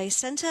Guyana Space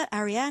Center,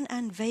 Ariane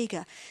and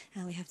Vega.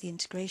 And we have the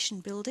integration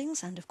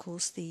buildings and, of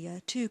course,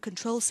 the 2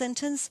 control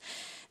centers,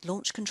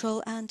 launch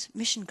control and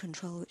mission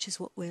control, which is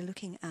what we're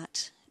looking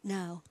at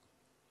now.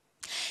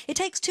 It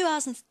takes 2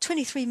 hours and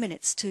 23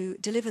 minutes to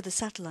deliver the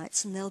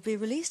satellites, and they'll be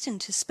released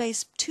into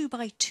space 2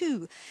 by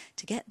 2.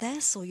 To get there,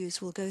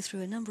 Soyuz will go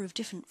through a number of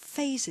different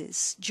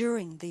phases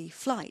during the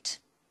flight.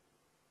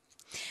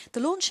 The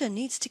launcher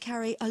needs to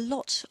carry a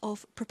lot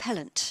of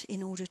propellant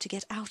in order to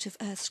get out of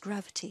Earth's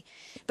gravity,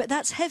 but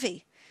that's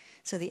heavy,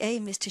 so the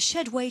aim is to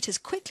shed weight as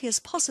quickly as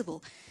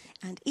possible,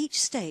 and each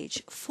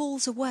stage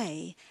falls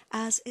away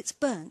as it's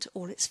burnt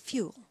all its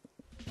fuel.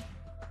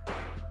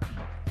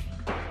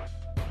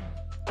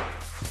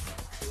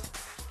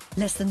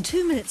 Less than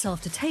 2 minutes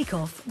after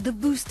takeoff, the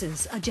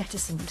boosters are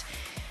jettisoned.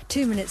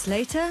 2 minutes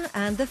later,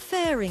 and the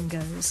fairing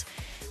goes.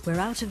 We're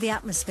out of the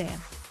atmosphere.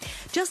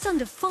 Just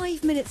under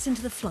 5 minutes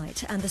into the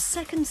flight, and the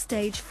second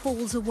stage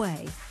falls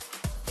away,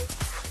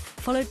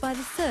 followed by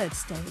the third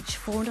stage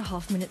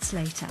 4.5 minutes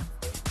later.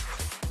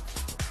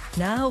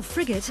 Now,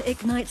 Frigate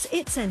ignites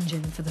its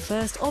engine for the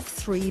first of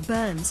 3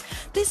 burns.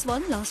 This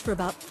one lasts for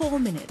about 4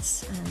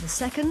 minutes, and the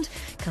second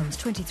comes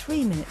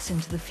 23 minutes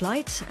into the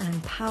flight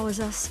and powers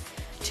us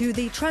to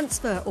the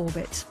transfer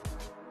orbit.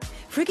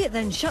 Frigate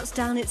then shuts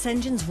down its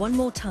engines one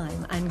more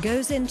time and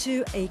goes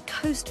into a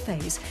coast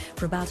phase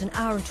for about 1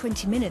 hour and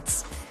 20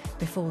 minutes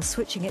before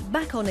switching it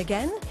back on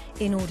again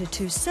in order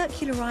to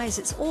circularize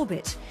its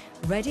orbit,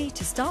 ready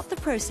to start the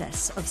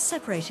process of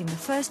separating the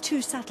first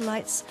 2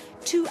 satellites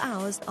 2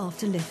 hours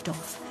after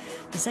liftoff.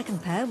 The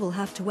second pair will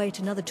have to wait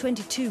another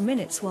 22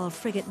 minutes while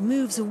Frigate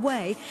moves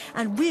away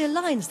and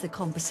realigns the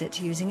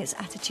composite using its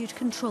attitude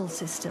control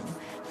system.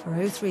 For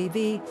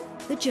O3b,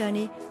 the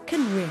journey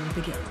can really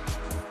begin.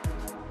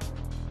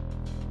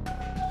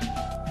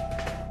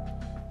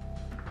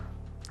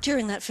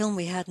 During that film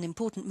we had an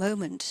important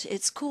moment.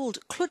 It's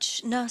called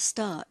Klucz na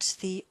Start.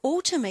 The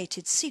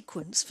automated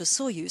sequence for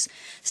Soyuz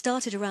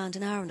started around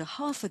 1.5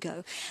 hours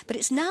ago, but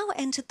it's now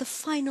entered the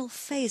final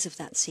phase of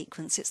that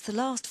sequence. It's the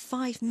last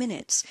 5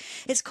 minutes.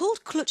 It's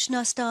called Klucz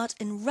na Start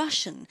in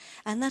Russian,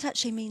 and that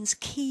actually means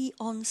key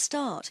on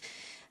start.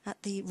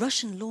 At the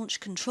Russian Launch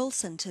Control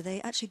Center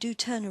they actually do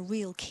turn a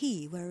real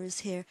key, whereas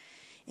here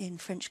in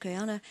French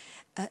Guiana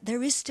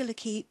there is still a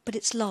key, but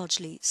it's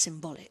largely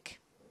symbolic.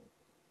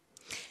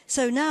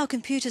 So now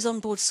computers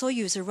on board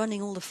Soyuz are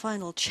running all the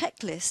final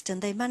checklist,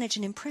 and they manage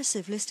an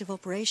impressive list of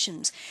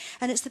operations.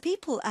 And it's the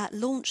people at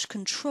Launch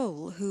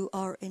Control who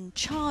are in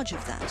charge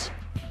of that.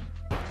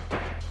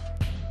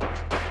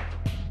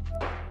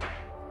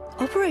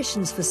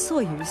 Operations for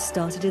Soyuz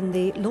started in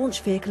the Launch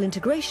Vehicle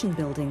Integration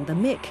Building, the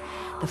MIC.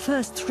 The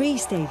first 3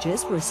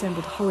 stages were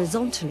assembled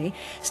horizontally,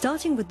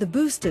 starting with the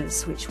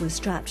boosters, which were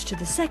strapped to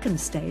the second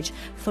stage,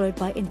 followed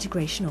by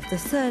integration of the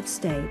third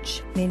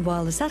stage.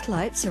 Meanwhile, the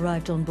satellites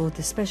arrived on board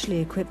the specially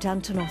equipped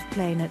Antonov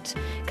plane at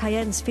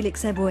Cayenne's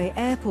Félix Éboué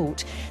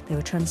Airport. They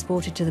were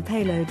transported to the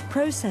payload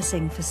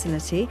processing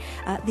facility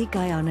at the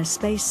Guyana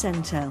Space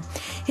Center.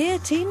 Here,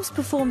 teams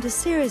performed a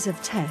series of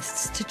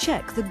tests to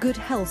check the good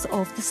health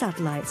of the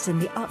satellites in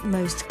the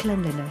utmost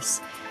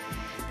cleanliness.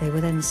 They were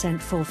then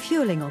sent for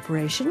fueling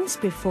operations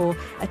before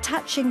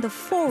attaching the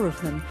 4 of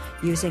them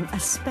using a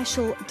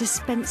special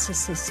dispenser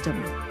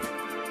system.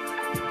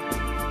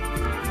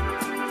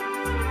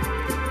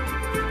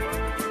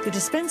 The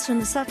dispenser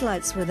and the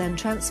satellites were then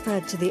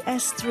transferred to the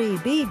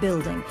O3b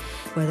building,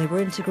 where they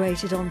were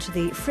integrated onto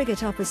the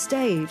frigate upper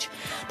stage.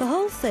 The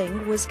whole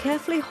thing was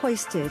carefully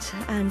hoisted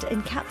and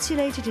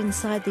encapsulated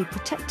inside the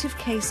protective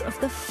case of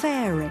the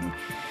fairing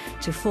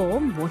to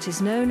form what is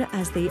known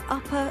as the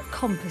upper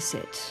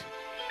composite.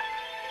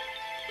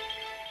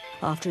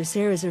 After a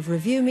series of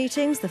review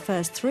meetings, the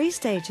first 3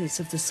 stages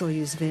of the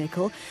Soyuz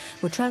vehicle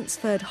were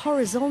transferred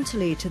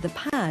horizontally to the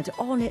pad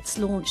on its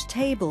launch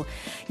table,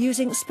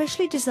 using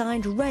specially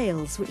designed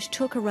rails which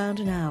took around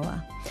 1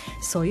 hour.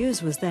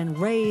 Soyuz was then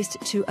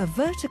raised to a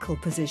vertical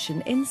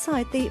position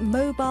inside the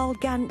mobile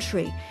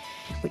gantry,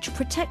 which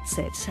protects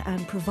it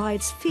and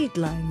provides feed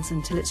lines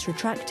until it's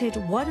retracted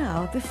 1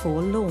 hour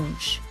before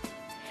launch.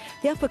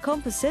 The upper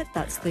composite,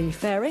 that's the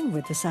fairing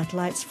with the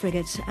satellites,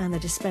 frigate and the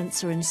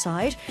dispenser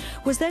inside,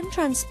 was then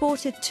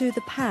transported to the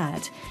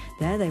pad.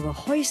 There they were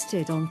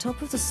hoisted on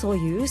top of the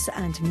Soyuz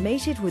and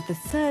mated with the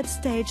third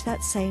stage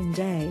that same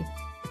day.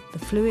 The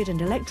fluid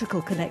and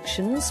electrical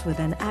connections were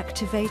then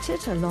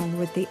activated along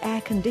with the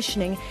air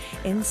conditioning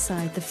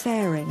inside the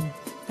fairing.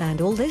 And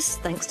all this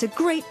thanks to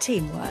great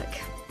teamwork.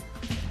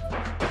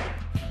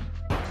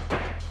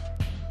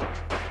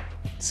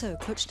 So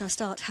Klucz na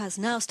Start has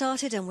now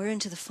started, and we're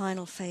into the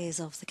final phase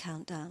of the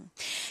countdown.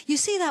 You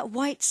see that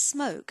white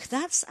smoke?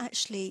 That's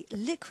actually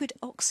liquid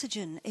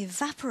oxygen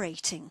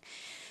evaporating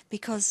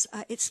because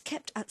it's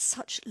kept at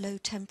such low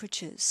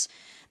temperatures.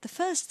 The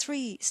first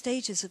 3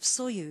 stages of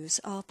Soyuz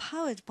are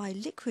powered by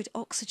liquid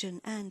oxygen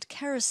and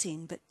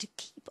kerosene, but to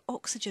keep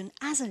oxygen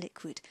as a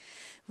liquid,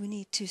 we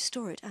need to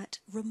store it at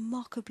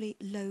remarkably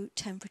low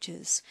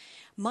temperatures,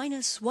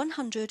 minus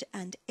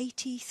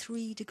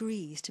 183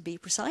 degrees to be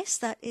precise.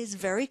 That is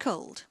very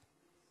cold.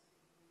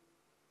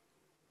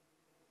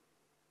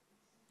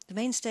 The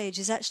main stage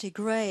is actually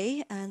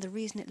grey, and the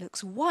reason it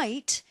looks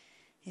white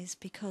is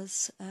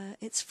because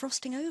it's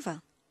frosting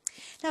over.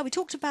 Now, we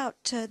talked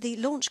about the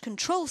Launch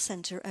Control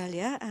Centre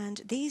earlier,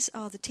 and these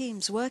are the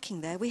teams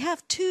working there. We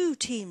have 2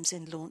 teams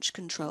in Launch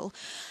Control.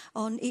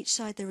 On each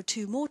side there are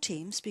 2 more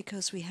teams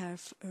because we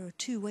have a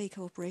two-way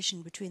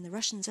cooperation between the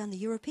Russians and the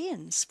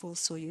Europeans for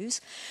Soyuz.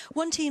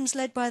 One team's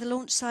led by the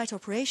launch site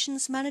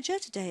operations manager.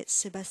 Today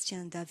it's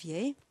Sébastien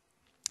Davier.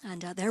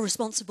 And they're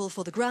responsible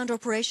for the ground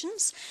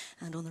operations.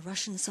 And on the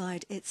Russian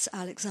side, it's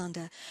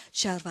Alexander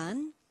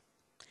Chervan.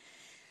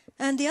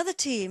 And the other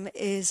team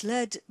is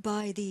led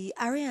by the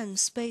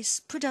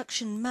Arianespace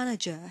production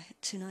manager.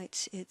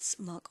 Tonight it's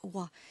Marc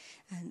Roy.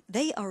 And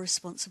they are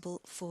responsible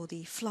for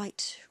the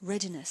flight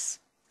readiness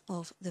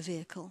of the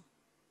vehicle.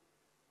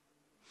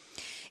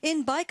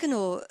 In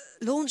Baikonur,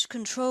 launch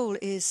control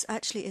is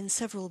actually in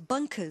several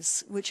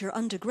bunkers which are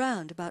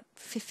underground, about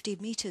 50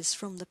 meters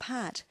from the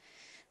pad.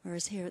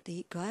 Whereas here at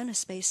the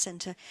Arianespace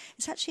Centre,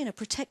 it's actually in a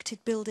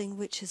protected building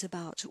which is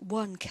about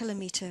 1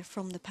 kilometre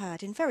from the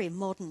pad, in very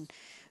modern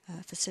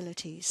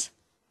facilities.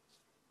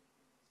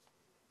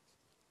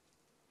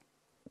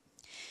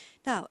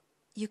 Now,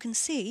 you can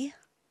see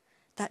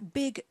that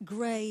big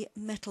grey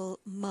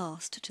metal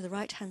mast to the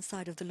right-hand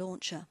side of the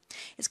launcher.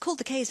 It's called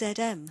the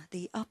KZM,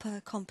 the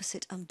Upper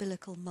Composite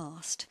Umbilical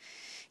Mast.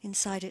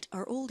 Inside it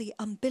are all the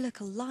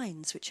umbilical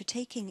lines which are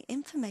taking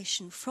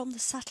information from the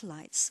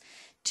satellites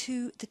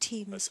to the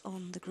teams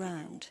on the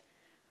ground.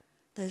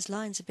 Those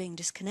lines are being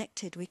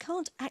disconnected. We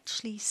can't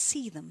actually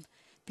see them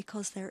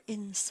because they're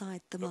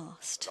inside the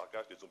mast.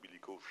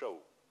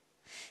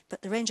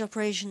 But the range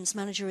operations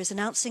manager is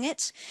announcing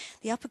it.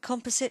 The upper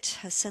composite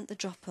has sent the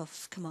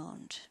drop-off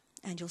command.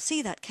 And you'll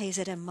see that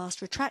KZM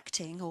mast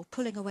retracting or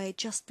pulling away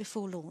just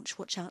before launch.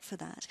 Watch out for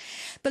that.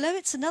 Below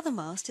it's another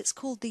mast. It's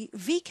called the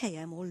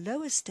VKM, or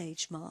lower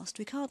stage mast.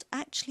 We can't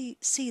actually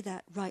see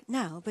that right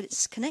now, but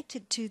it's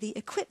connected to the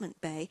equipment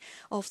bay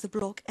of the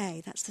Block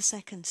A. That's the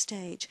second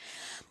stage.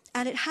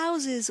 And it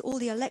houses all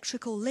the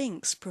electrical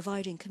links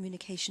providing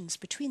communications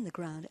between the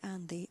ground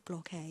and the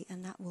Block A,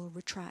 and that will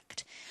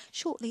retract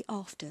shortly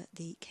after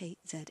the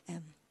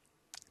KZM.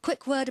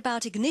 Quick word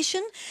about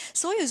ignition.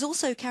 Soyuz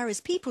also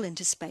carries people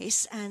into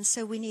space, and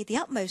so we need the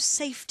utmost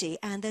safety,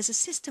 and there's a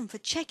system for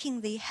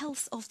checking the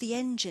health of the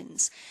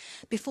engines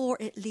before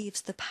it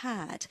leaves the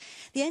pad.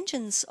 The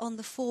engines on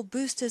the 4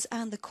 boosters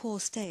and the core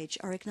stage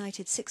are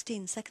ignited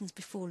 16 seconds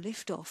before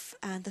liftoff,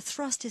 and the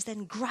thrust is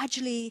then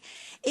gradually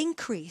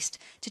increased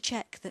to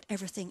check that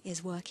everything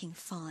is working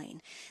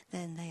fine.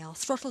 Then they are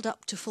throttled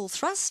up to full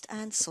thrust,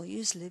 and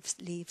Soyuz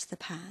leaves the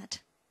pad.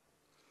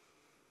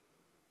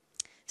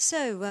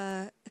 So,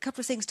 a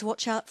couple of things to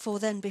watch out for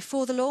then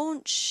before the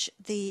launch.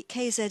 The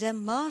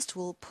KZM mast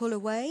will pull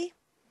away,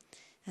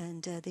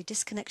 and the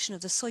disconnection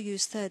of the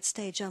Soyuz third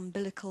stage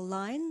umbilical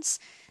lines.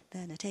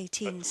 Then at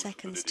 18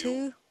 seconds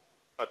too,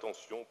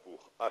 attention pour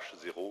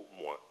H0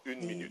 moins 1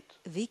 minute.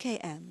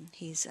 VKM,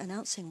 he's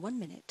announcing 1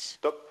 minute.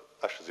 Stop,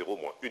 H0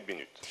 moins 1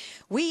 minute.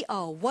 We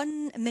are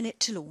 1 minute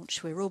to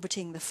launch. We're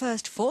orbiting the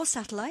first 4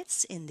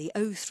 satellites in the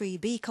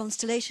O3b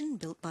constellation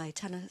built by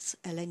Thales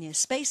Alenia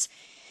Space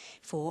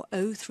for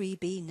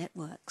O3b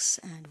networks,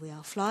 and we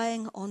are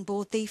flying on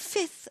board the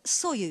 5th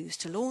Soyuz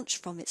to launch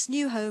from its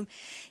new home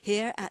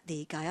here at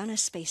the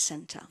Arianespace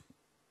Centre.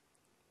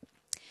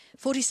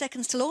 40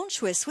 seconds to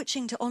launch. We're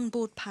switching to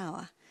onboard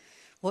power.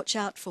 Watch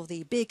out for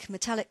the big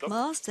metallic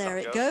mast. There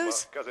it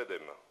goes.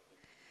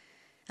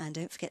 And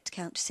don't forget to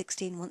count to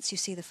 16 once you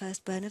see the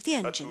first burn of the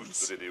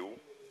engines.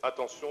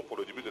 Attention pour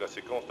le début de la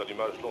séquence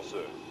d'allumage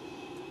lanceur.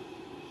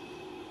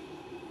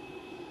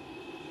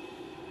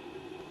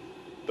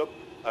 Top,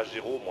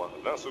 H0 moins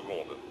 20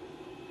 secondes.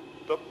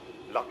 Top,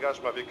 largage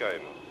ma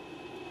VKM.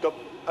 Top,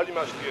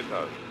 allumage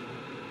triétage.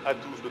 À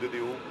tous le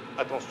DDO,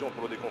 attention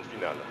pour le décompte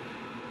final.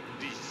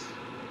 10,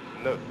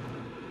 9,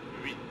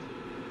 8,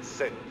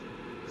 7,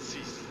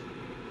 6,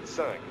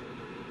 5,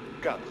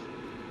 4,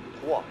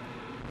 3,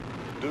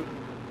 2,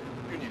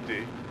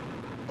 unité,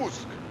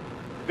 pousk,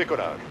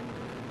 décollage.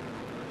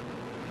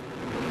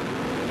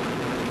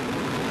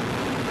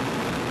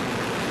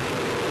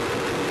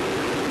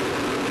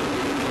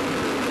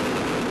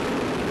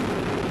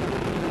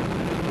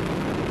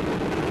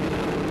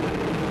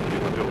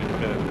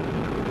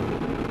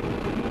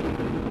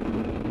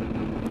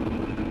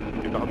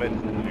 Les paramètres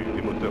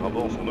des moteurs à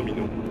bord sont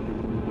nominaux.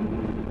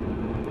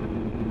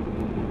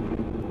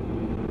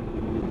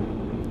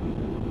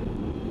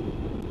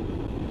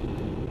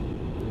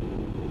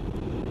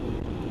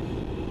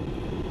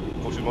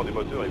 Le fonctionnement des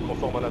moteurs est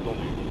conforme à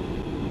l'attendu.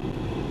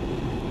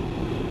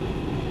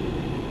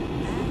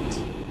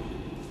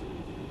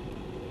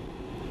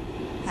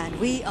 And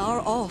we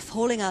are off,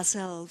 hauling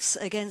ourselves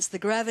against the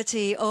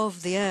gravity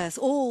of the Earth,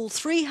 all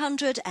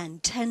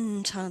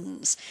 310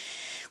 tons.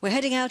 We're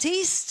heading out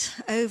east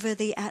over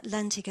the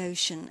Atlantic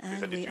Ocean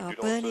and we are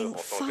burning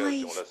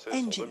 5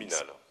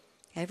 engines.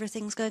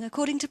 Everything's going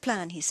according to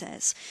plan, he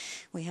says.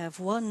 We have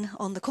one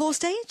on the core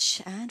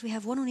stage and we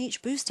have one on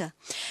each booster.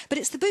 But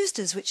it's the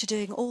boosters which are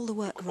doing all the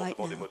work right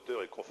now.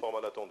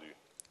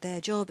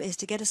 Their job is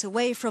to get us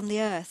away from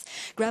the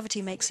Earth.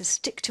 Gravity makes us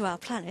stick to our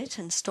planet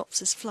and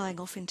stops us flying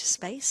off into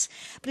space.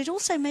 But it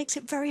also makes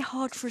it very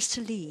hard for us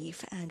to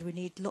leave, and we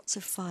need lots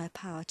of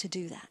firepower to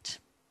do that.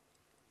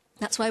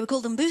 That's why we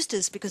call them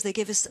boosters, because they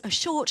give us a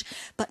short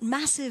but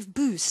massive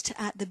boost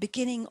at the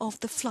beginning of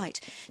the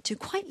flight to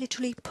quite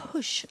literally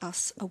push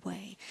us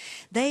away.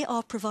 They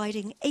are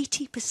providing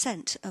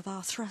 80% of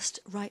our thrust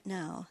right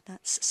now.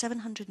 That's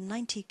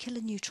 790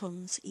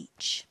 kilonewtons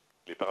each.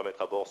 Les paramètres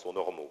à bord sont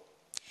normaux.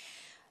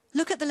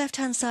 Look at the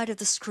left-hand side of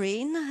the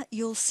screen.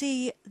 You'll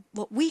see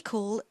what we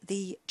call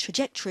the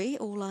trajectory.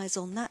 All eyes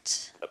on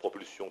that. La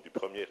propulsion du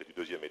premier et du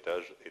deuxième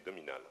étage est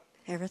nominale.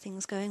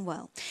 Everything's going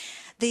well.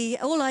 The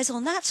all eyes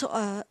on that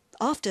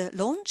after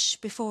launch,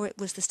 before it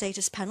was the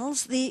status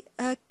panels, the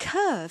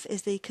curve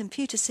is the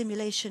computer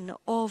simulation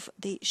of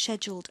the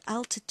scheduled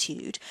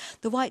altitude.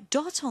 The white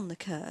dot on the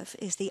curve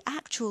is the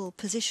actual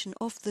position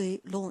of the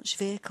launch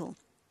vehicle.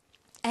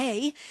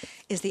 A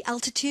is the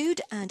altitude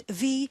and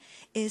V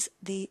is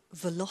the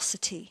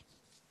velocity,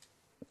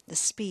 the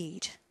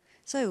speed.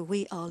 So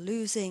we are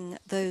losing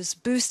those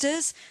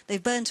boosters.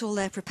 They've burnt all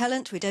their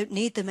propellant. We don't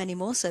need them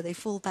anymore, so they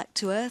fall back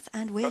to Earth,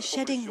 and we're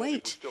shedding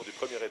weight.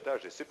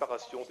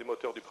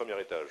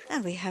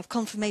 And we have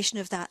confirmation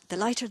of that. The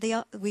lighter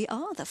we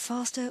are, the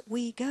faster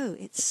we go.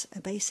 It's a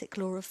basic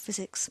law of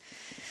physics.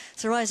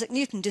 Sir Isaac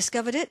Newton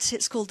discovered it.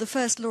 It's called the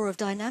first law of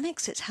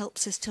dynamics. It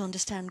helps us to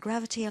understand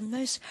gravity, and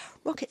most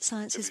rocket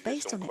science is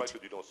based on it.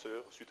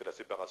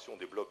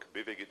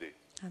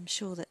 I'm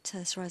sure that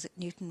Sir Isaac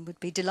Newton would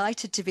be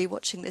delighted to be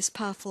watching this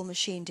powerful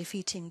machine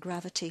defeating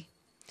gravity.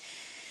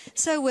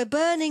 So we're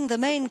burning the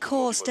main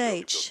core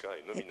stage.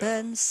 It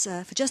burns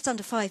for just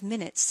under 5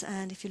 minutes,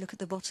 and if you look at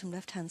the bottom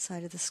left-hand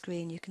side of the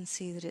screen, you can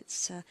see that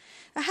it's a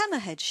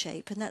hammerhead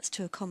shape, and that's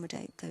to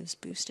accommodate those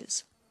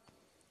boosters.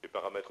 Les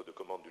paramètres de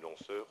commande du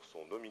lanceur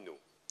sont nominaux.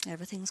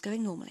 Everything's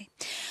going normally.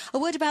 A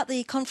word about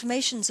the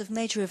confirmations of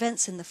major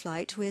events in the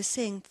flight. We're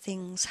seeing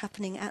things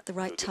happening at the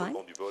right time.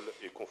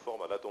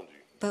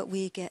 But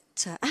we get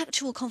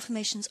actual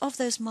confirmations of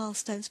those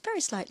milestones very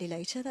slightly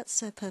later.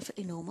 That's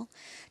perfectly normal.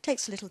 It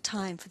takes a little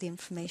time for the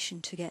information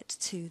to get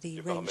to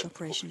the range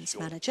operations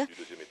manager.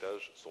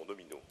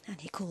 And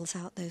he calls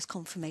out those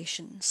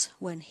confirmations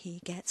when he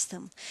gets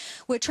them.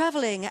 We're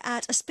travelling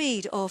at a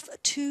speed of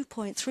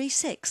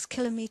 2.36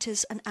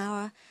 kilometres an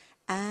hour.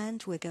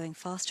 And we're going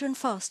faster and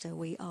faster.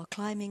 We are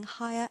climbing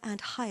higher and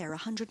higher,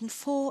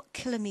 104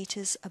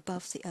 kilometres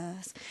above the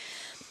Earth.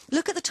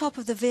 Look at the top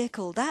of the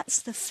vehicle.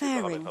 That's the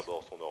fairing.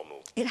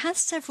 It has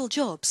several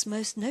jobs.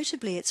 Most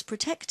notably, it's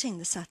protecting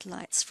the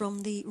satellites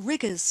from the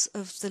rigours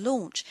of the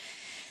launch.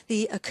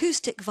 The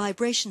acoustic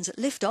vibrations at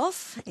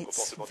liftoff,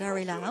 it's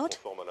very loud,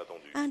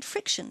 and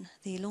friction.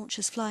 The launch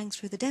is flying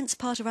through the dense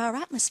part of our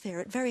atmosphere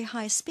at very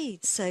high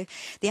speeds, so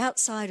the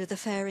outside of the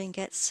fairing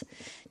gets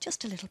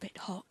just a little bit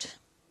hot.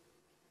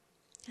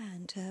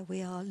 And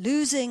we are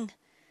losing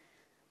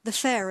the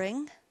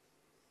fairing.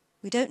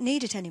 We don't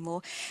need it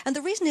anymore. And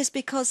the reason is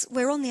because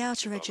we're on the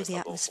outer edge of the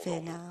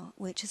atmosphere now,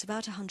 which is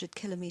about 100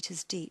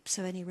 kilometres deep,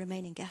 so any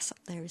remaining gas up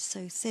there is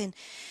so thin.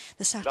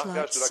 The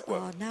satellites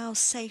are now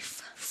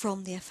safe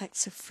from the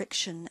effects of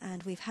friction,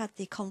 and we've had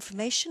the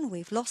confirmation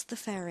we've lost the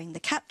fairing. The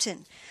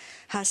captain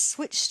has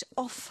switched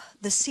off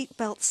the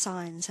seatbelt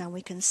signs, and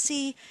we can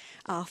see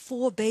our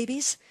 4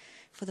 babies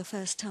for the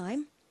first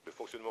time.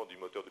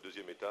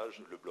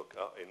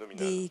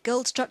 The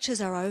gold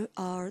structures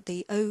are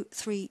the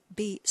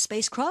O3b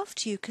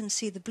spacecraft. You can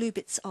see the blue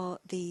bits are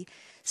the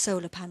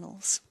solar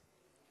panels.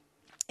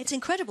 It's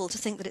incredible to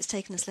think that it's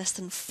taken us less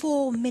than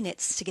 4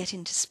 minutes to get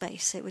into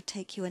space. It would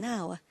take you an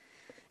hour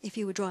if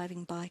you were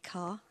driving by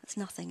car. That's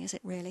nothing, is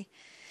it really?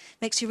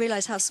 Makes you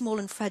realise how small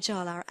and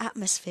fragile our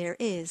atmosphere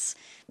is.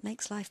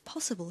 Makes life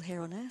possible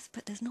here on Earth,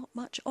 but there's not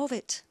much of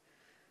it.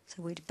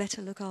 So we'd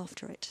better look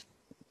after it.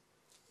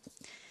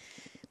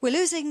 We're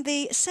losing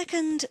the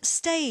second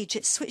stage.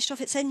 It's switched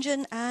off its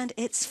engine and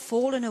it's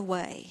fallen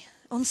away.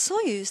 On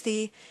Soyuz,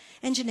 the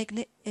engine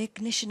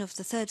ignition of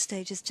the third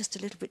stage is just a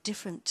little bit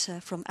different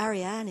from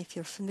Ariane, if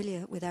you're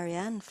familiar with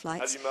Ariane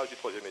flights.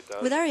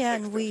 With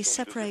Ariane, we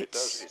separate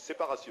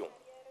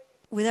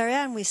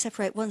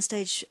one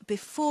stage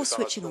before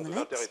switching on the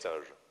next.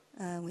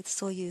 With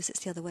Soyuz, it's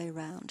the other way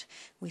around.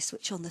 We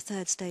switch on the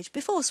third stage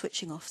before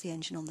switching off the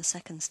engine on the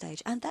second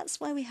stage, and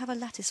that's why we have a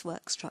lattice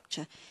work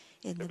structure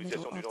in the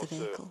middle of the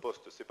vehicle.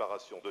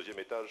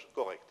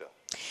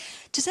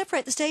 To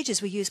separate the stages,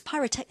 we use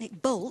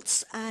pyrotechnic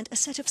bolts and a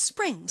set of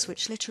springs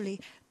which literally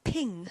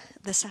ping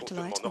the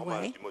satellite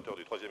away.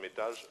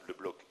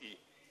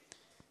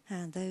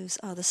 And those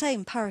are the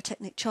same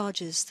pyrotechnic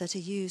charges that are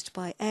used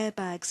by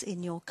airbags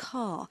in your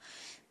car,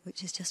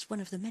 which is just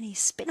one of the many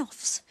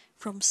spin-offs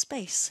from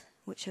space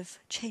which have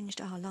changed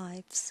our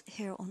lives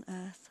here on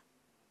Earth.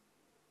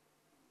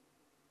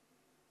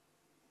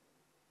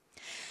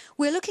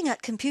 We're looking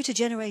at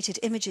computer-generated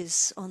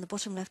images on the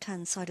bottom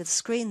left-hand side of the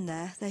screen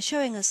there. They're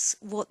showing us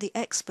what the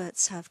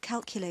experts have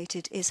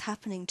calculated is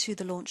happening to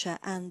the launcher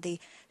and the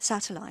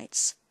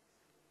satellites.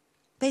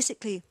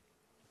 Basically,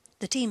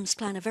 the teams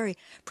plan a very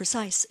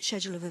precise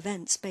schedule of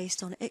events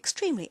based on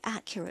extremely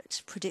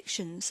accurate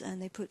predictions,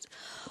 and they put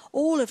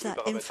all of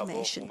that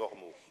information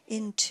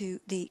into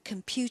the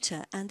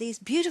computer, and these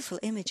beautiful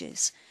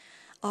images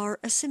are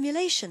a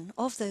simulation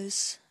of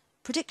those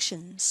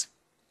predictions.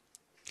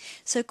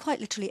 So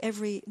quite literally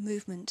every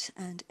movement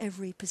and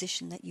every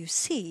position that you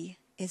see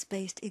is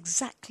based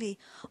exactly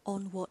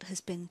on what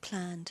has been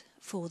planned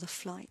for the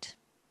flight.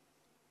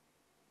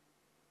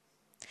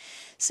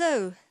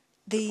 So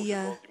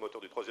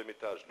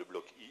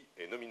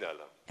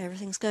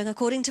everything's going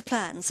according to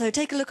plan. So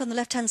take a look on the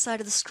left-hand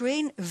side of the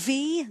screen.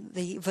 V,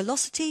 the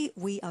velocity,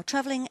 we are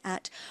travelling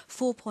at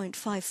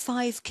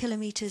 4.55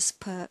 kilometres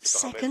per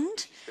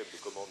second,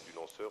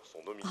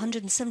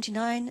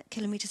 179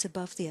 kilometres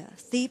above the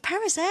Earth. The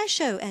Paris Air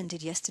Show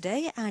ended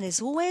yesterday, and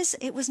as always,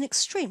 it was an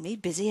extremely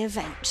busy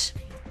event.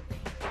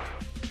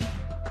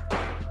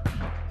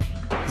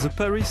 The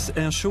Paris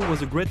Air Show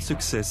was a great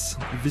success.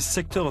 This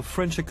sector of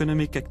French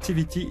economic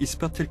activity is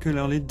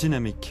particularly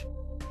dynamic.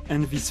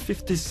 And this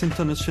 50th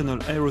International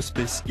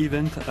Aerospace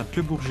event at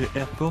Le Bourget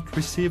Airport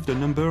received a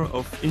number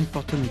of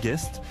important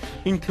guests,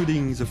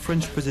 including the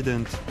French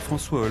President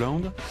François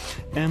Hollande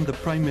and the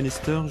Prime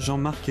Minister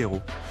Jean-Marc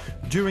Ayrault.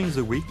 During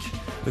the week,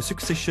 a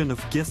succession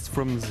of guests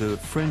from the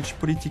French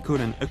political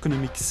and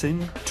economic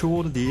scene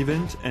toured the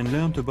event and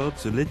learned about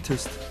the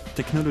latest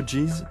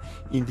technologies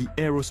in the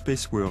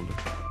aerospace world.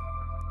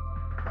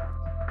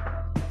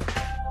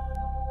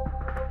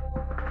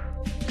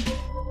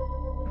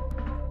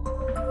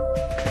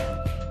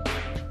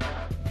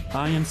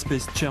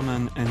 Arianespace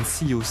Chairman and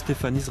CEO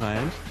Stéphane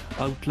Israël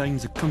outlined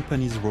the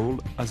company's role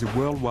as a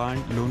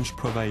worldwide launch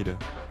provider.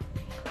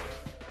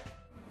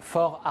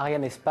 For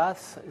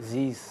Arianespace,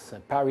 this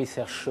Paris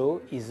Air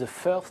Show is the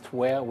first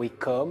where we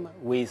come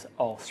with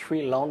our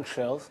 3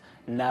 launchers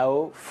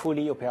now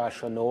fully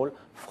operational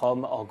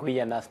from our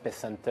Guyana Space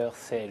Center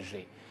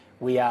CSG.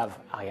 We have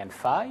Ariane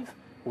 5,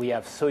 we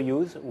have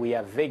Soyuz, we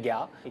have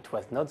Vega. It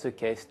was not the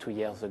case 2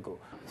 years ago.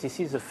 This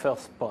is the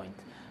first point.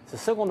 The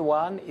second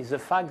one is the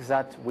fact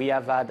that we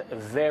have had a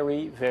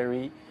very,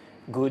 very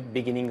good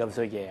beginning of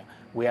the year.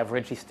 We have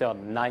registered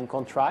 9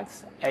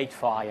 contracts, 8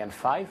 for Ariane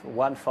 5,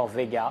 1 for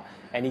Vega,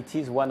 and it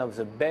is one of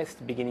the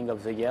best beginning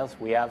of the years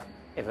we have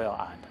ever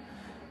had.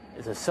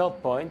 The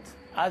third point,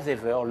 as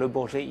ever, Le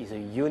Bourget is a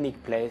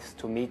unique place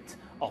to meet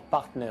our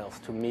partners,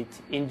 to meet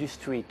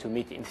industry, to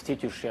meet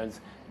institutions,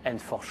 and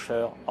for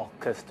sure our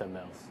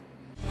customers.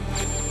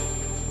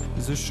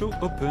 The show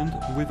opened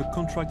with a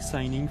contract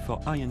signing for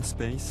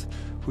Arianespace,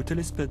 who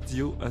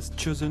Telespazio has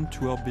chosen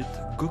to orbit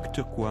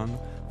Göktürk 1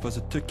 for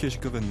the Turkish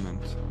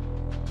government.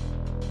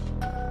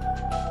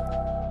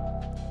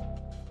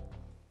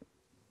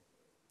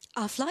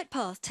 Our flight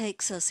path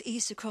takes us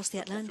east across the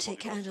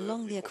Atlantic and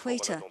along the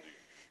equator.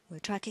 We're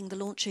tracking the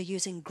launcher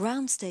using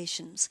ground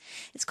stations.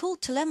 It's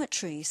called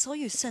telemetry.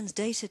 Soyuz sends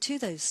data to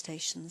those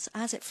stations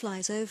as it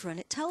flies over, and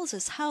it tells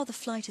us how the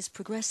flight is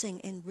progressing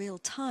in real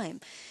time.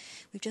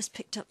 We've just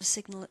picked up a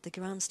signal at the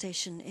ground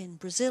station in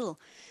Brazil.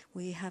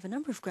 We have a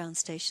number of ground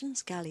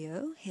stations,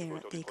 Galileo here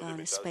at the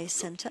Arianespace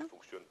Center,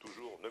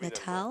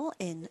 Natal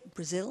in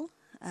Brazil,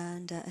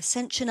 and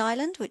Ascension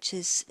Island, which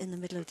is in the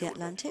middle of the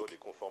Atlantic,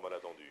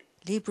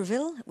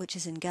 Libreville, which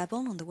is in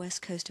Gabon on the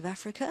west coast of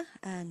Africa,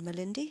 and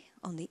Malindi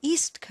on the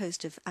east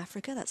coast of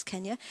Africa, that's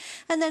Kenya,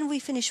 and then we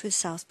finish with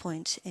South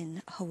Point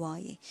in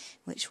Hawaii,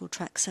 which will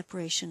track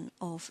separation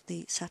of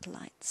the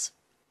satellites.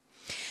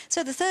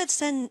 So the third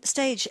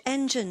stage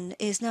engine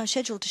is now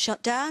scheduled to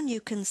shut down.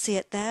 You can see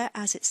it there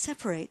as it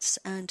separates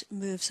and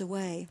moves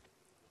away.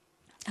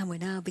 And we're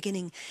now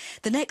beginning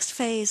the next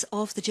phase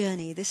of the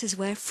journey. This is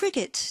where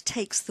Frigate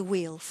takes the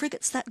wheel.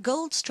 Frigate's that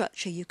gold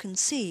structure you can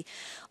see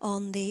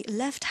on the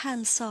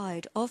left-hand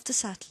side of the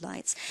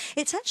satellites.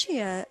 It's actually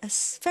a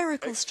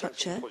spherical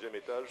structure.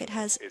 It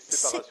has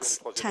 6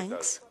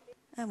 tanks,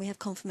 and we have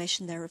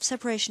confirmation there of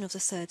separation of the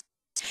third.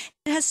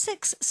 It has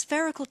 6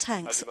 spherical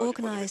tanks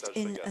organised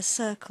in a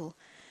circle.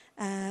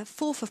 4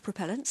 for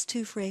propellants,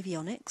 2 for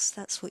avionics.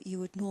 That's what you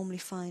would normally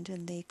find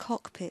in the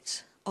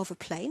cockpit of a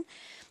plane.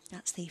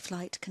 That's the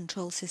flight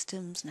control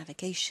systems,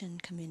 navigation,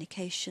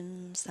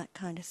 communications, that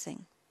kind of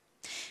thing.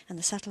 And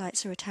the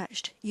satellites are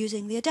attached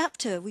using the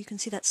adapter. We can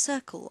see that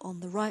circle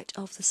on the right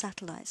of the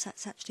satellites.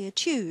 That's actually a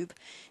tube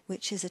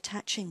which is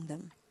attaching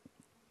them.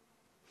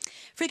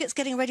 Frigate's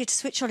getting ready to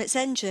switch on its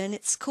engine.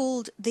 It's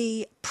called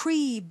the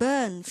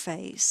pre-burn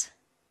phase.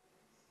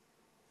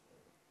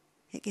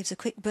 It gives a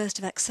quick burst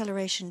of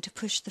acceleration to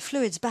push the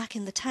fluids back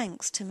in the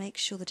tanks to make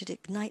sure that it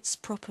ignites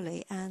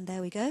properly. And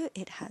there we go.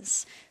 It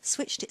has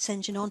switched its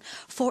engine on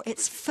for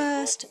its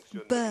first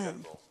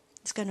burn.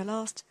 It's going to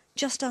last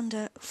just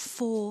under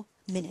 4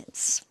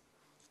 minutes.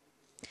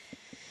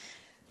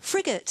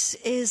 Frigate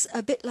is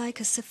a bit like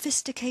a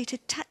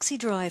sophisticated taxi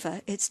driver.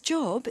 Its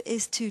job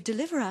is to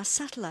deliver our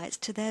satellites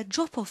to their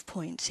drop-off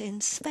point in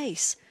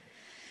space.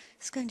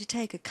 It's going to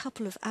take a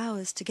couple of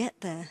hours to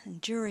get there, and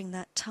during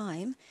that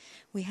time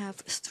we have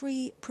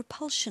 3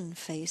 propulsion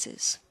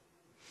phases.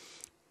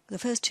 The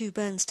first 2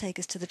 burns take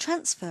us to the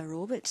transfer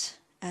orbit,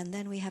 and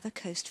then we have a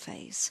coast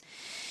phase.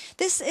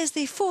 This is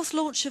the 4th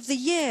launch of the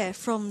year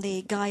from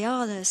the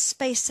Guyana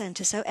Space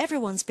Centre, so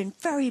everyone's been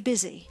very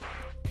busy.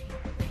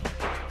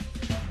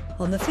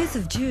 On the 5th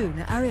of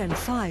June, Ariane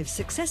 5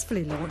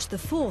 successfully launched the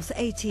 4th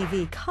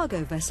ATV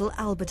cargo vessel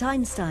Albert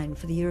Einstein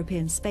for the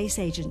European Space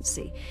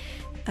Agency.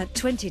 At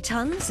 20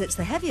 tons, it's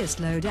the heaviest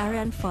load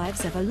Ariane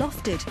 5's ever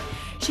lofted.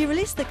 She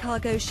released the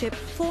cargo ship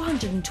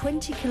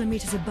 420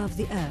 kilometres above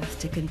the Earth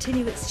to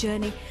continue its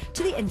journey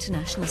to the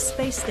International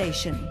Space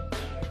Station.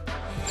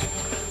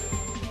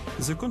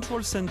 The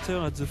control center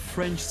at the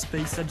French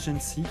Space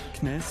Agency,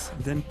 CNES,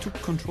 then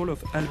took control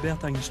of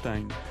Albert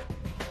Einstein.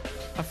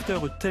 After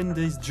a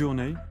 10-day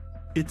journey,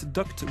 it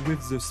docked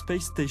with the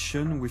space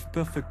station with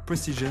perfect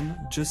precision,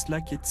 just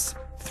like its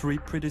 3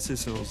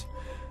 predecessors.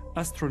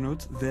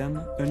 Astronauts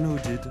then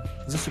unloaded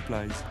the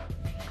supplies.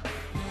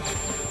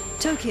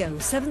 Tokyo,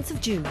 7th of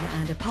June,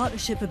 and a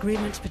partnership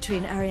agreement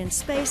between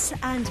Arianespace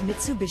and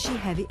Mitsubishi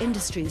Heavy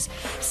Industries,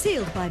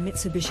 sealed by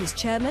Mitsubishi's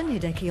chairman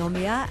Hideki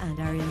Omiya and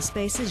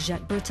Arianespace's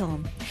Jacques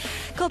Breton.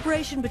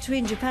 Cooperation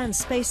between Japan's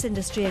space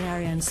industry and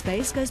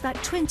Arianespace goes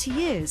back 20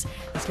 years.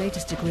 This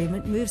latest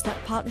agreement moves that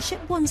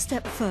partnership one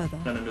step further.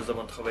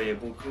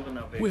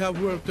 We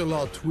have worked a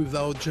lot with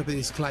our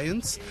Japanese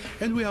clients,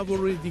 and we have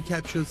already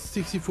captured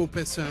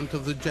 64%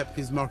 of the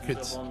Japanese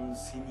market.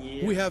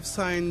 We have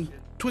signed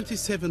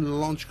 27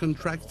 launch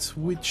contracts,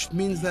 which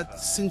means that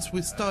since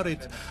we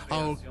started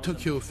our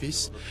Tokyo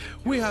office,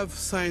 we have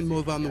signed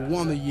more than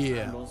 1 a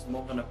year.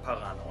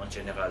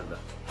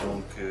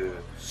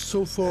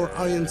 So for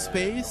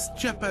Arianespace,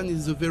 Japan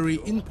is a very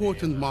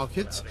important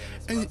market,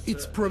 and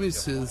it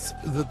promises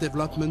the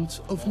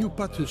development of new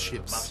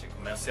partnerships.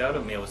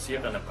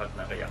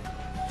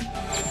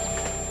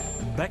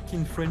 Back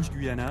in French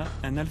Guyana,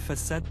 an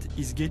AlphaSat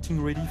is getting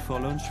ready for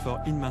launch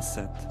for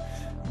Inmarsat.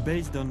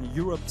 Based on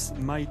Europe's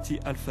mighty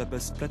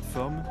AlphaBus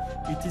platform,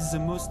 it is the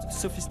most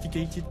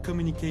sophisticated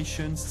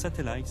communications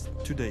satellite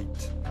to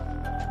date.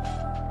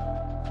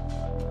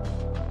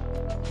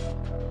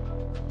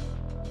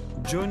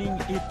 Joining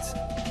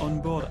it on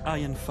board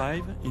Ariane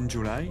 5 in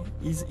July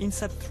is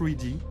INSAT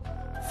 3D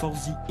for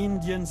the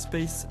Indian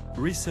Space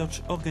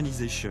Research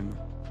Organization.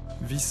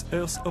 This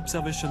Earth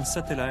observation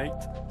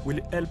satellite will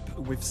help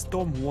with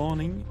storm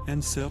warning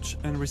and search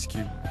and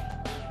rescue.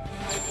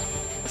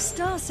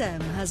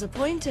 Starsem has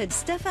appointed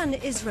Stefan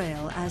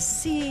Israel as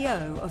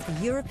CEO of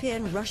the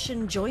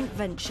European-Russian joint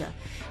venture.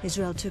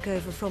 Israel took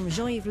over from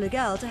Jean-Yves Le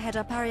Gall to head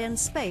up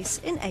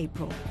Arianespace in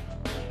April.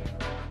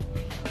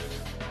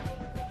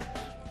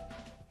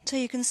 So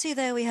you can see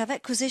there we have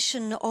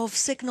acquisition of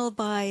signal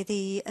by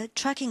the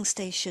tracking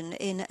station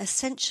in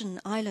Ascension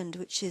Island,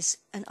 which is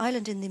an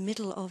island in the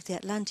middle of the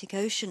Atlantic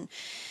Ocean.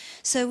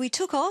 So we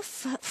took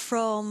off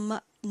from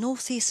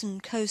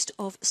northeastern coast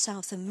of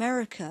South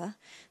America.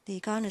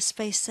 The Guyana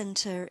Space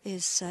Centre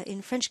is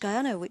in French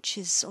Guyana, which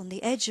is on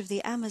the edge of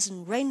the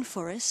Amazon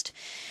rainforest.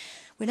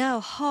 We're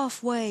now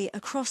halfway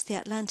across the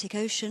Atlantic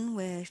Ocean.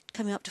 We're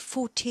coming up to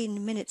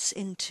 14 minutes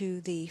into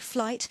the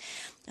flight,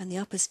 and the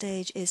upper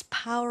stage is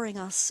powering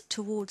us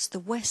towards the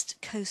west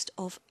coast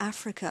of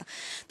Africa.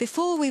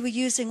 Before we were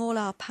using all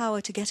our power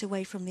to get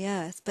away from the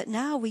Earth, but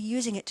now we're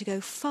using it to go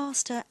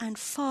faster and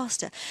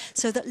faster,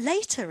 so that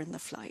later in the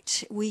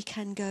flight we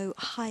can go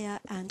higher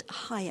and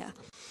higher.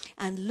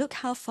 And look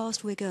how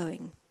fast we're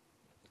going.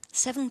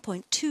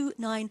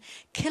 7.29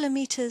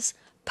 kilometers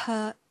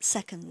per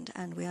second,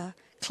 and we are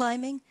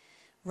climbing.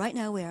 Right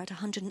now we're at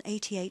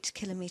 188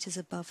 kilometers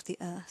above the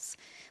Earth.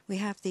 We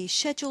have the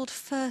scheduled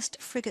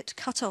first frigate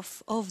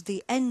cutoff of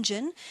the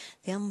engine.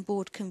 The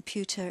onboard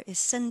computer is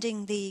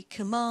sending the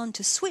command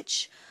to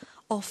switch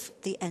off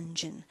the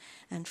engine,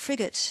 and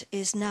frigate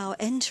is now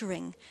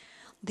entering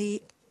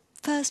the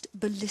first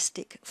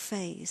ballistic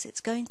phase.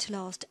 It's going to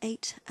last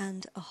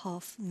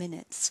 8.5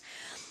 minutes.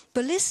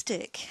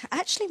 Ballistic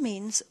actually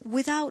means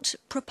without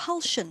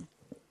propulsion.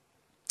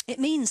 It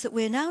means that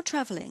we're now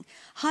travelling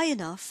high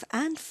enough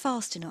and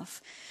fast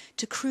enough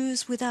to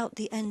cruise without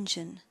the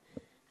engine,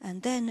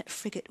 and then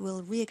frigate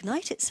will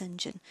reignite its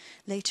engine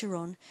later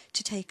on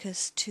to take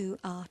us to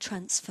our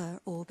transfer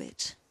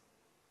orbit.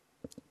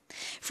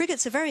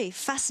 Frigate's a very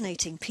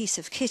fascinating piece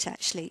of kit,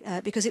 actually,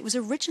 because it was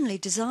originally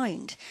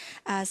designed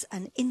as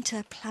an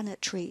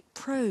interplanetary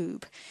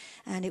probe,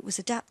 and it was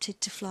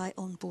adapted to fly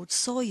on board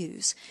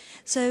Soyuz.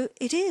 So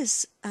it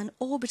is an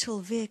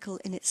orbital vehicle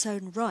in its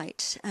own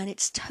right, and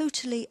it's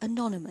totally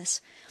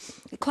anonymous.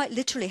 It quite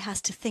literally has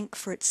to think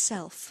for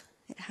itself.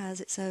 It has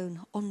its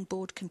own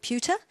onboard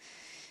computer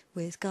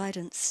with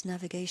guidance,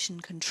 navigation,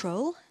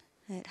 control.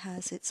 It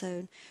has its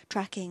own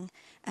tracking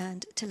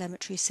and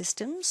telemetry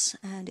systems,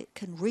 and it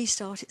can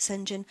restart its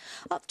engine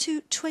up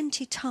to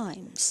 20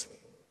 times.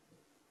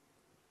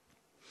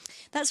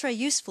 That's very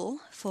useful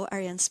for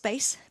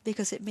Arianespace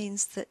because it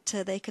means that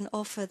they can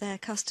offer their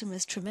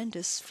customers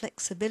tremendous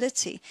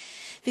flexibility,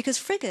 because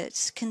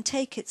frigates can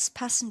take its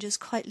passengers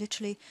quite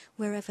literally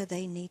wherever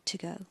they need to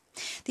go.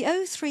 The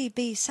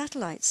O3b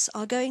satellites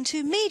are going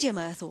to medium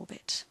Earth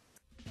orbit.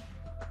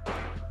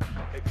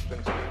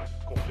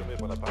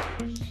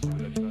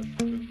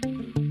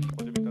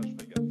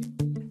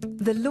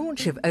 The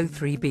launch of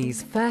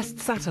O3b's first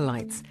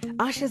satellites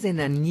ushers in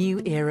a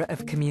new era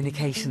of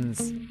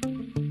communications.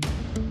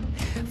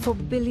 For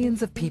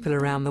billions of people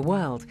around the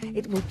world,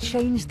 it will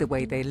change the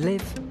way they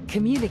live,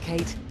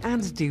 communicate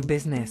and do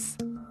business.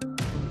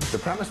 The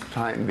premise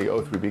behind the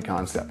O3b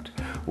concept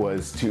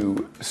was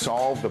to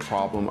solve the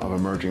problem of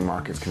emerging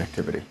markets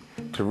connectivity,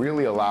 to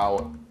really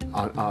allow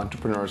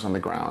entrepreneurs on the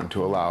ground,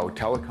 to allow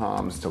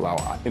telecoms, to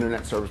allow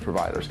internet service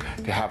providers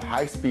to have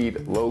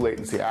high-speed,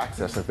 low-latency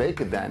access that they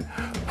could then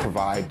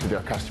provide to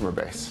their customer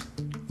base.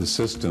 The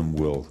system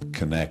will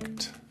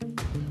connect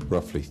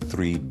roughly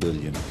 3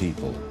 billion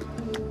people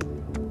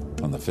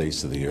on the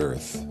face of the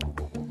Earth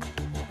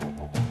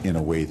in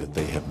a way that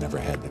they have never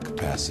had the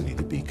capacity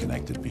to be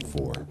connected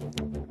before.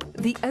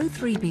 The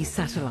O3b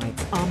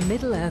satellites are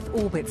middle-Earth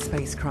orbit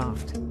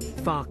spacecraft,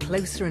 far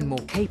closer and more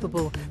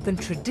capable than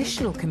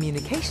traditional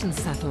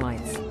communications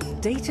satellites.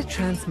 Data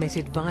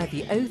transmitted via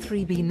the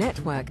O3b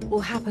network will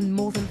happen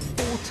more than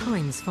 4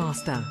 times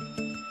faster.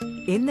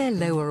 In their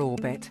lower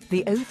orbit,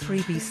 the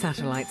O3b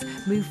satellites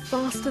move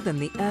faster than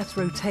the Earth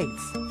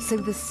rotates, so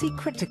the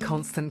secret to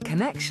constant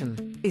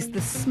connection is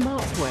the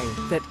smart way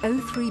that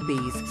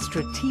O3b's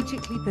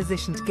strategically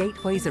positioned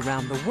gateways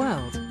around the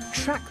world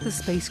track the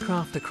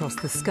spacecraft across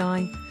the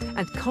sky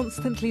and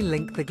constantly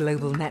link the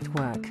global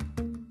network.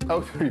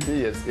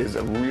 O3b is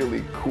a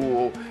really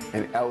cool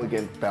and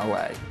elegant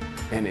ballet,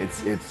 and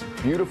it's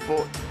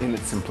beautiful in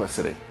its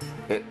simplicity.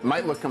 It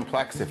might look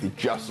complex if you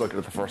just look at it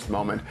at the first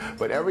moment,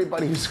 but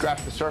everybody who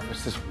scratched the surface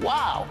says,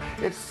 wow,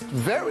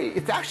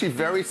 it's actually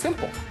very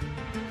simple.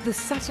 The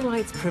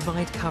satellites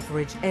provide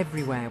coverage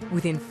everywhere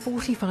within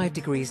 45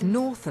 degrees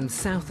north and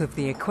south of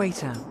the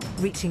equator,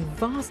 reaching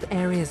vast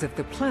areas of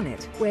the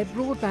planet where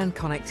broadband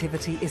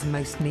connectivity is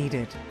most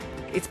needed.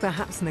 It's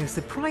perhaps no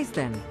surprise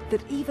then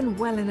that even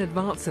well in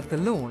advance of the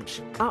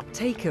launch,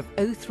 uptake of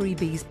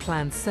O3b's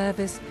planned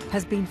service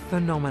has been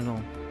phenomenal.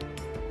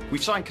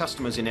 We've signed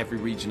customers in every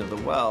region of the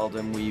world,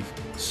 and we've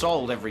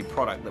sold every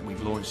product that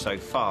we've launched so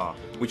far,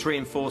 which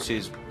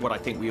reinforces what I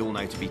think we all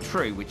know to be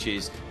true, which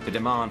is the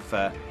demand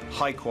for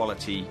high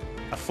quality,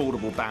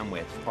 affordable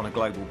bandwidth on a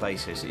global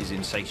basis is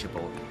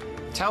insatiable.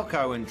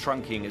 Telco and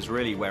trunking is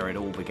really where it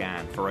all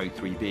began for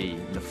O3b.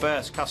 And the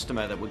first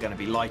customer that we're going to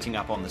be lighting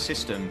up on the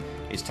system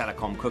is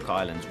Telecom Cook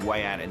Islands,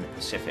 way out in the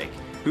Pacific,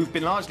 who've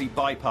been largely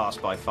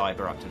bypassed by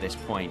fibre up to this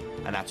point,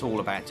 and that's all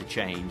about to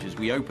change as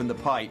we open the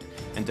pipe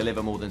and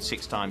deliver more than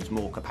 6 times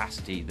more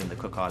capacity than the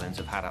Cook Islands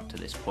have had up to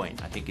this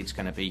point. I think it's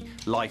going to be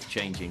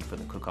life-changing for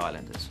the Cook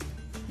Islanders.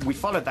 We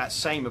followed that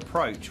same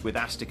approach with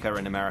Astica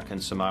in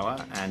American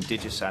Samoa and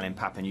Digicel in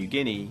Papua New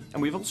Guinea,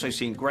 and we've also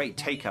seen great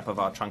take-up of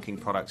our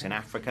trunking products in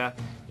Africa,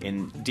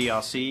 in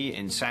DRC,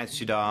 in South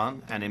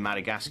Sudan and in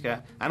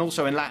Madagascar, and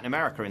also in Latin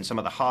America in some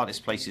of the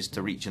hardest places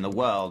to reach in the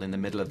world, in the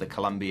middle of the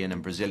Colombian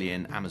and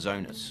Brazilian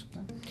Amazonas.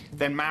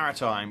 Then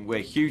maritime, we're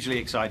hugely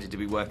excited to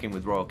be working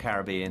with Royal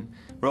Caribbean.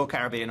 Royal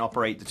Caribbean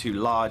operate the 2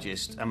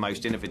 largest and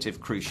most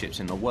innovative cruise ships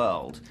in the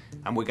world,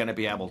 and we're going to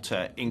be able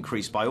to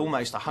increase by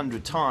almost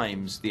 100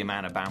 times the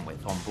amount of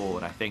bandwidth on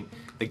board. I think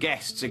the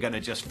guests are going to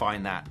just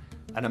find that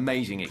an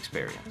amazing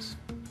experience.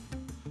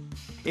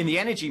 In the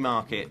energy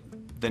market,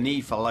 the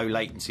need for low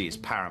latency is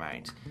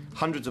paramount.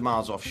 Hundreds of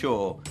miles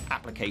offshore,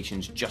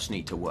 applications just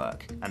need to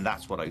work, and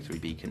that's what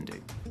O3b can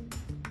do.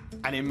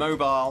 And in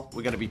mobile,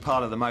 we're going to be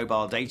part of the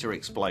mobile data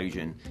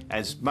explosion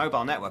as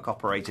mobile network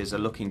operators are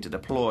looking to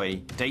deploy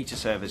data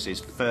services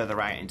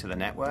further out into the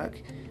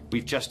network.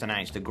 We've just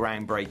announced a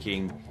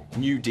groundbreaking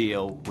new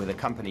deal with a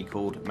company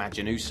called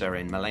Majanusa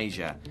in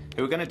Malaysia,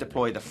 who are going to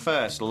deploy the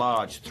first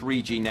large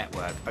 3G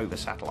network over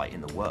satellite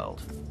in the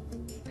world.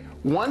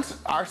 Once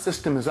our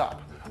system is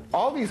up,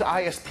 all these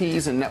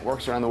ISPs and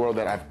networks around the world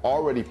that I've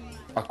already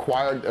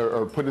acquired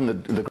or put in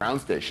the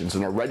ground stations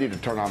and are ready to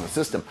turn on the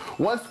system.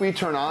 Once we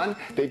turn on,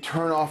 they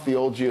turn off the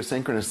old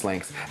geosynchronous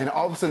links, and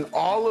all of a sudden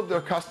all of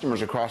their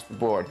customers across the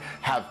board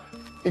have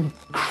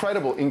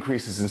incredible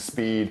increases in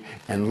speed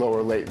and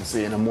lower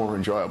latency and a more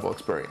enjoyable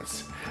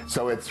experience.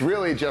 So it's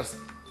really just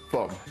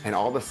boom, and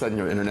all of a sudden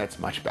your internet's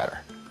much better.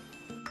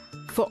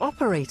 For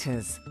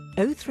operators,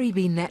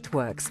 O3b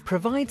Networks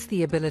provides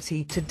the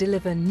ability to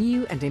deliver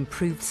new and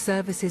improved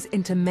services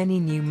into many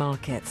new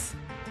markets.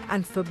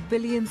 And for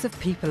billions of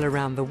people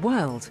around the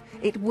world,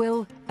 it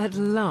will, at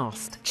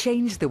last,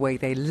 change the way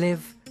they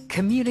live,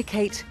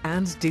 communicate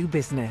and do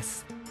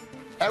business.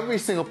 Every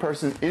single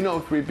person in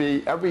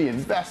O3b, every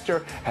investor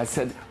has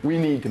said, we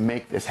need to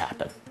make this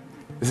happen.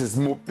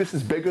 This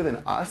is bigger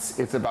than us.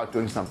 It's about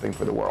doing something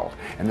for the world.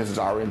 And this is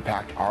our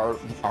impact, our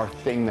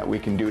thing that we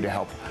can do to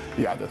help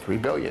the other 3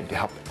 billion, to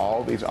help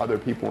all these other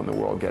people in the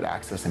world get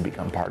access and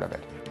become part of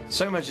it.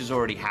 So much has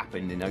already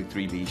happened in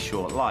O3b's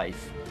short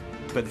life.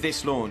 But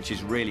this launch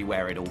is really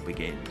where it all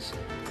begins.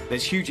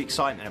 There's huge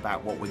excitement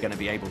about what we're going to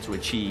be able to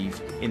achieve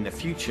in the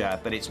future,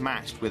 but it's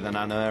matched with an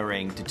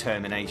unerring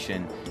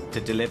determination to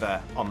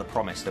deliver on the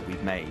promise that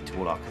we've made to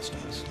all our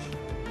customers.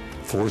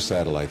 4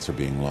 satellites are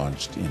being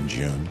launched in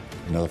June.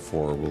 Another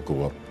 4 will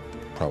go up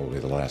probably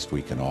the last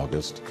week in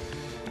August.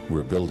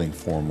 We're building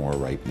 4 more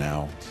right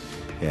now,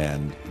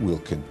 and we'll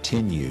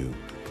continue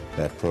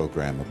that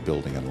program of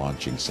building and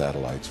launching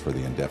satellites for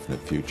the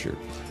indefinite future.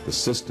 The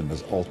system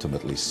is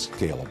ultimately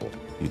scalable.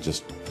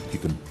 You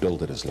can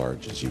build it as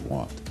large as you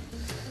want.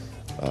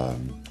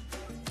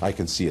 I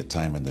can see a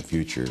time in the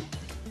future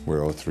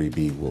where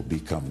O3b will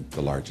become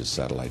the largest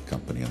satellite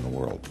company in the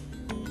world.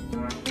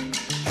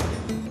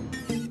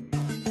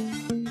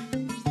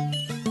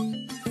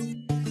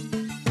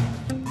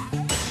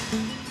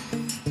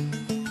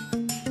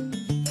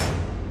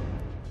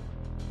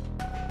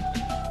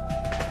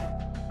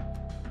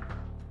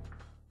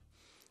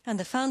 And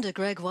the founder,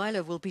 Greg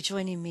Weiler, will be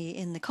joining me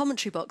in the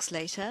commentary box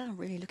later. I'm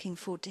really looking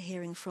forward to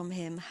hearing from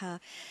him how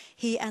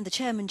he and the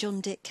chairman,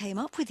 John Dick, came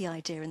up with the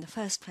idea in the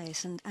first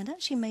place and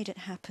actually made it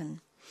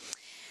happen.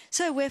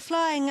 So we're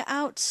flying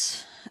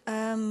out.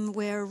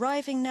 We're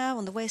arriving now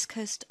on the west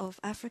coast of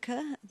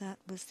Africa. That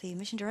was the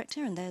mission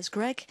director. And there's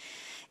Greg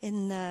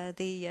in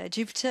the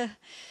Jupiter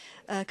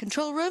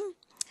control room.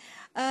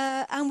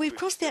 And we've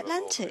crossed the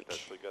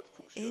Atlantic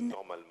in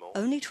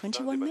only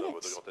 21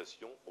 minutes.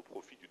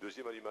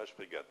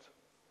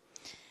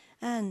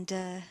 And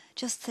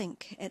just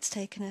think, it's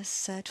taken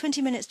us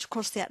 20 minutes to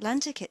cross the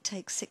Atlantic. It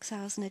takes 6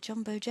 hours in a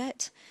jumbo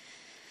jet.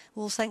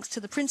 All thanks to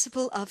the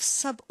principle of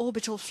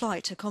suborbital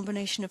flight, a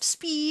combination of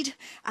speed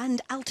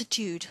and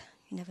altitude.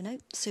 You never know,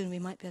 soon we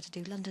might be able to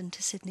do London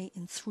to Sydney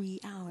in 3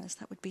 hours.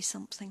 That would be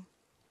something.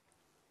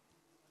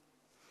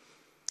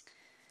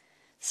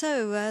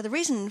 So the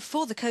reason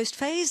for the coast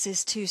phase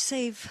is to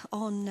save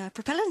on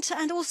propellant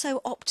and also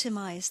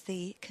optimise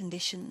the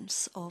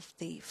conditions of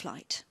the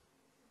flight.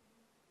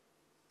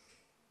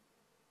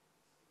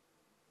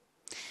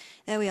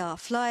 There we are,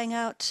 flying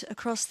out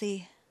across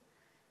the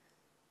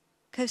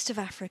coast of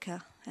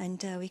Africa,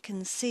 and we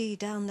can see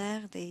down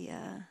there the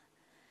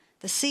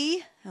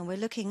sea, and we're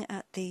looking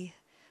at the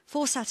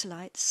 4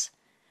 satellites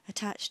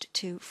attached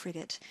to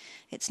frigate.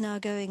 It's now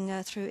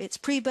going through its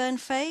pre-burn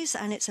phase,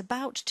 and it's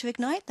about to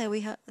ignite. There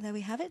we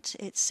have it.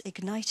 It's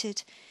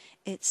ignited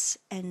its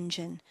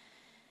engine.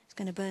 It's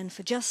going to burn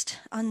for just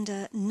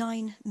under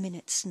 9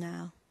 minutes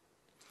now.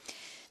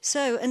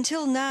 So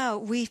until now,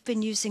 we've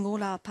been using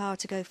all our power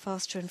to go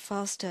faster and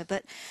faster,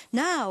 but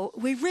now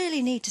we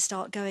really need to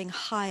start going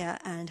higher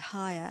and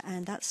higher,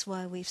 and that's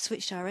why we've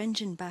switched our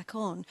engine back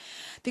on,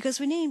 because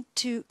we need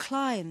to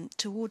climb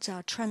towards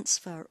our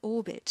transfer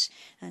orbit,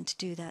 and to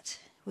do that,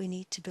 we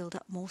need to build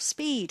up more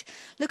speed.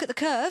 Look at the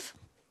curve.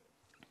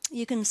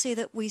 You can see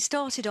that we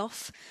started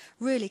off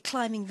really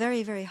climbing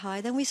very, very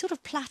high, then we sort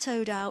of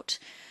plateaued out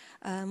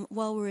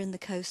while we're in the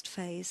coast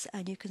phase,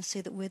 and you can see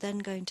that we're then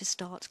going to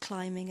start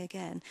climbing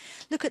again.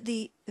 Look at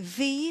the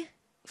V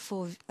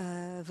for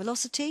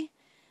velocity,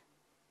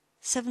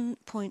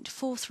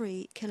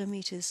 7.43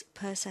 kilometers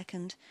per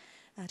second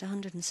at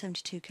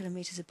 172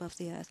 kilometers above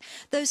the Earth.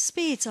 Those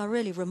speeds are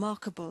really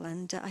remarkable,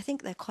 and I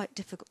think they're quite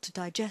difficult to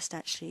digest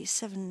actually.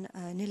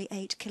 Nearly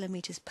 8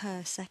 kilometers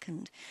per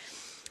second.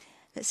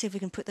 Let's see if we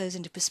can put those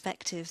into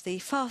perspective. The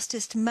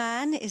fastest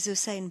man is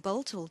Usain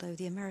Bolt, although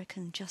the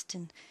American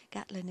Justin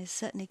Gatlin is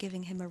certainly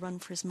giving him a run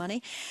for his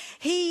money.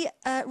 He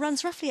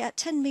runs roughly at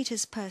 10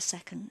 meters per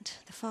second.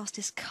 The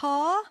fastest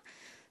car,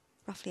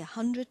 roughly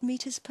 100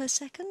 meters per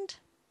second.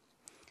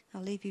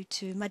 I'll leave you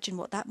to imagine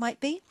what that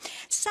might be.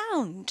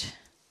 Sound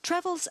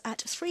travels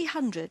at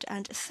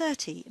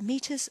 330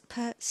 meters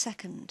per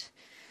second.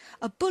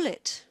 A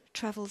bullet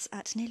travels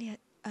at nearly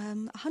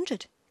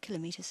 100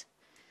 kilometers.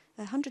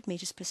 100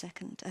 meters per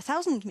second,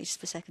 1,000 meters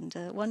per second,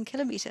 1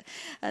 kilometer.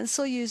 And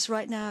Soyuz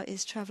right now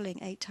is travelling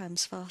 8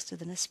 times faster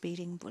than a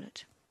speeding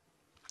bullet.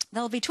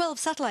 There'll be 12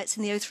 satellites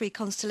in the O3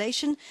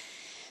 constellation.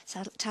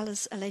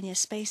 Thales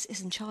Arianespace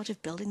is in charge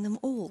of building them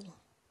all.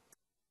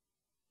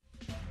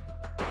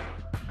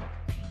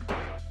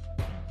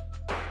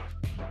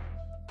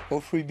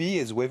 O3b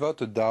is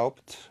without a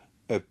doubt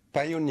a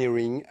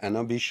pioneering and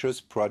ambitious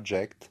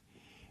project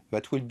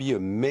that will be a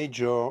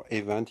major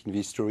event in the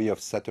history of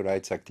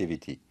satellites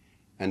activity,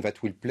 and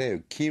that will play a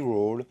key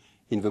role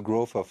in the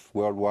growth of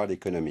worldwide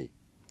economy.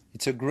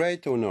 It's a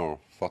great honor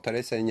for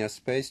Thales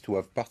Arianespace to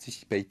have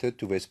participated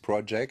to this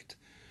project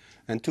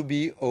and to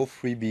be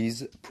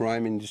O3b's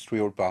prime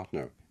industrial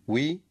partner.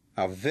 We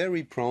are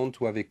very proud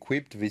to have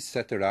equipped these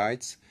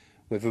satellites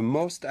with the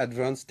most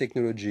advanced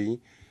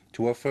technology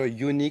to offer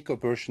unique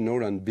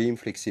operational and beam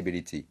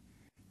flexibility.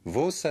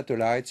 Those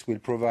satellites will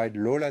provide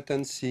low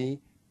latency,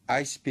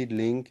 high-speed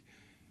link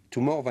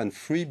to more than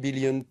 3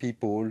 billion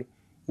people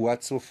who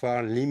had so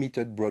far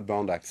limited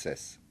broadband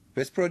access.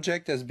 This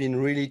project has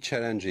been really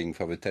challenging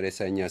for the Thales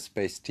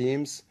Arianespace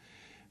teams,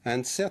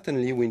 and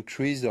certainly we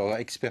increased our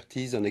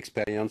expertise and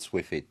experience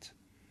with it.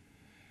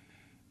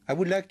 I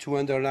would like to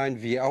underline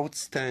the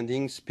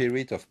outstanding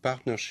spirit of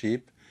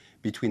partnership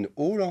between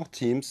all our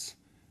teams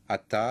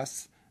at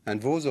TAS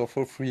and those of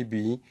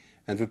O3b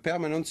and the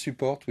permanent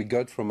support we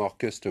got from our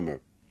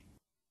customer.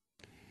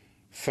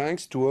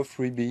 Thanks to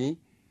O3b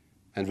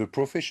and the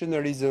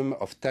professionalism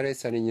of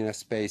Thales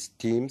Arianespace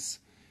teams,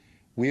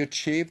 we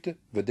achieved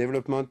the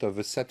development of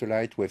the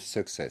satellite with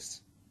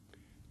success.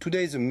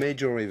 Today is a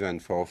major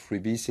event for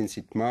O3b since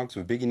it marks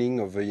the beginning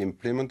of the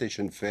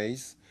implementation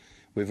phase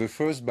with the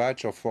first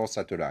batch of 4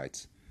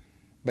 satellites.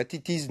 But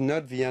it is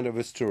not the end of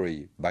the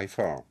story, by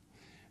far,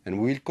 and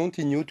we will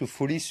continue to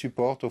fully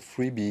support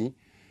O3b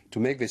to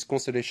make this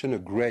constellation a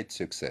great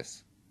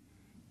success.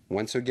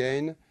 Once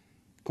again,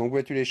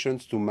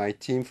 congratulations to my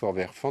team for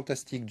their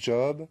fantastic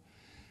job,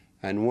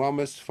 and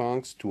warmest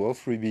thanks to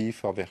O3b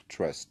for their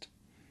trust.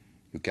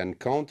 You can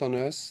count on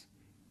us.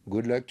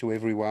 Good luck to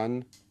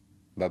everyone.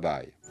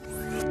 Bye-bye.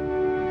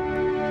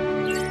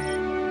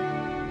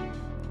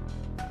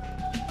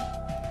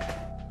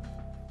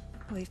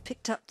 We've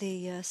picked up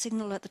the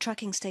signal at the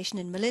tracking station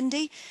in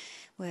Malindi.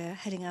 We're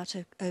heading out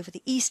over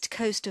the east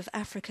coast of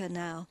Africa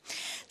now.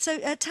 So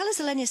Thales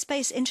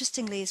Arianespace,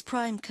 interestingly, is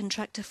prime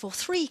contractor for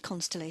 3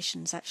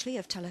 constellations, actually,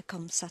 of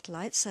telecom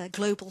satellites,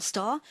 Global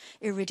Star,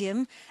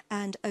 Iridium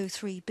and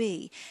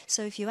O3b.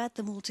 So if you add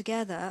them all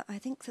together, I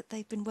think that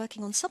they've been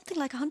working on something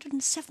like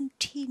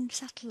 117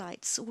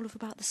 satellites, all of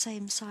about the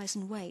same size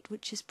and weight,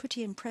 which is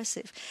pretty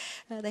impressive.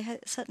 They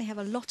certainly have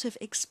a lot of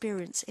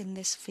experience in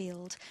this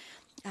field,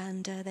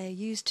 and they're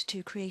used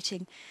to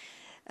creating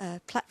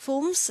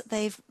platforms.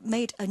 They've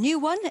made a new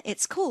one.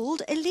 It's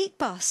called Elite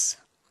Bus.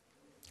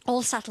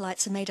 All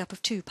satellites are made up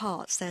of 2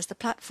 parts. There's the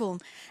platform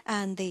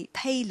and the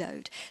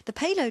payload. The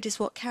payload is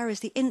what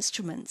carries the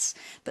instruments,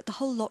 but the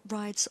whole lot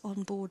rides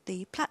on board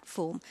the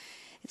platform.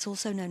 It's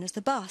also known as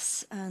the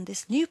bus, and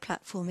this new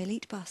platform,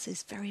 Elite Bus,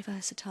 is very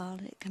versatile.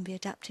 It can be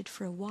adapted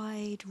for a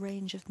wide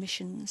range of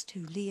missions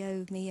to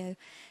LEO, MEO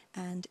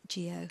and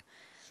GEO.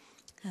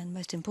 And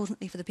most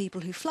importantly for the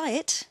people who fly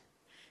it,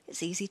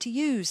 it's easy to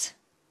use.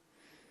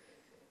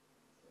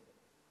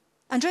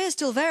 Andreas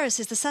Dulveris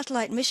is the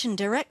Satellite Mission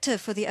Director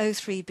for the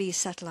O3b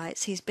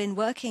satellites. He's been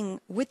working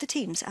with the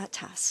teams at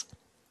TAS.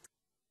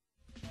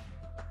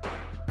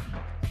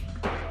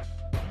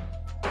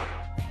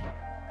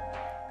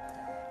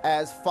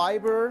 As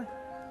fiber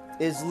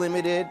is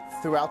limited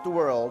throughout the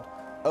world,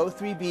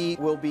 O3b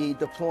will be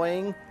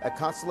deploying a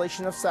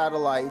constellation of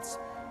satellites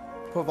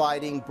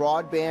providing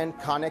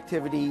broadband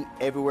connectivity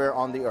everywhere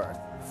on the Earth,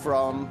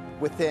 from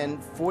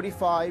within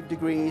 45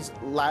 degrees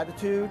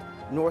latitude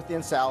north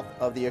and south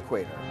of the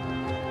equator.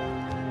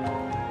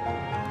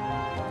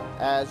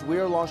 As we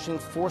are launching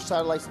 4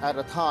 satellites at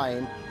a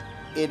time,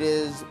 it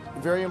is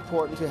very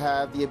important to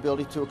have the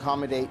ability to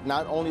accommodate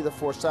not only the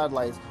 4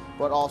 satellites,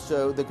 but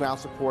also the ground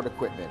support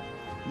equipment.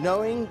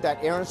 Knowing that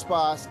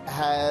Arianespace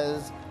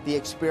has the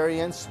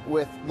experience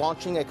with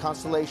launching a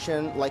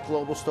constellation like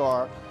Global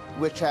Star,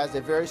 which has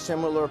a very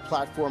similar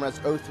platform as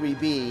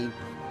O3b,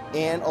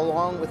 and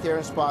along with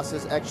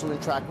Arianespace's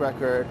excellent track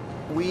record,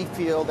 we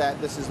feel that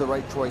this is the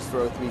right choice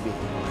for O3b.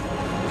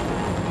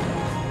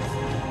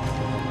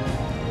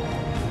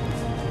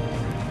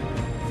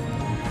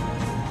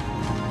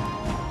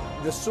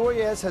 The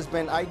Soyuz has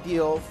been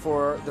ideal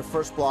for the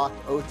first block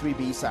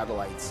O3b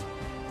satellites.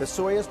 The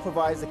Soyuz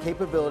provides the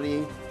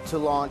capability to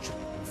launch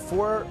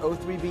 4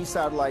 O3b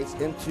satellites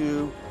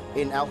into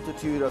an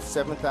altitude of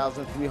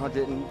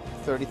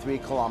 7,333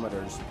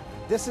 kilometers.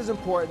 This is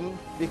important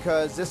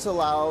because this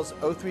allows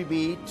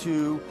O3b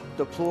to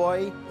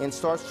deploy and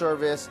start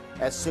service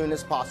as soon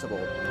as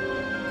possible.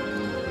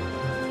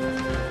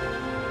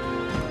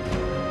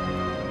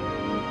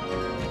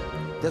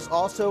 This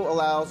also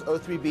allows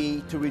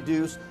O3b to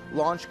reduce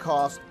launch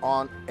costs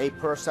on a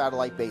per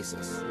satellite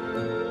basis.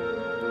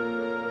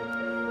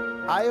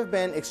 I have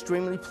been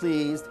extremely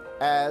pleased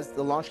as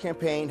the launch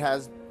campaign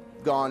has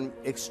gone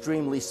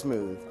extremely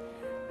smooth.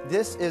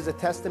 This is a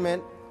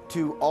testament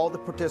to all the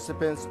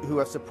participants who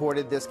have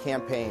supported this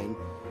campaign,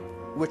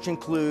 which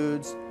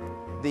includes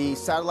the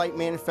satellite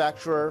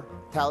manufacturer,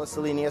 Thales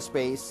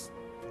Arianespace,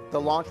 the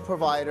launch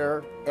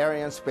provider,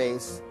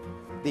 Arianespace,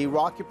 the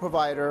rocket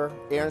provider,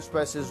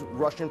 Arianespace's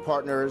Russian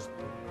partners,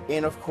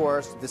 and of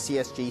course, the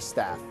CSG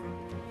staff.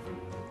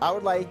 I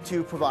would like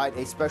to provide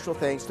a special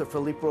thanks to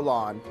Philippe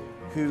Roland,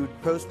 who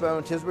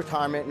postponed his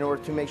retirement in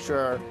order to make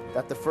sure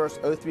that the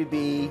first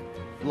O3b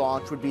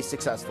launch would be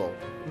successful.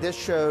 This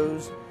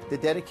shows the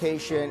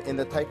dedication and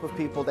the type of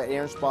people that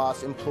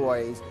Arianespace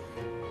employs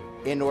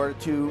in order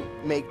to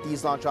make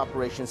these launch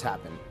operations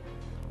happen.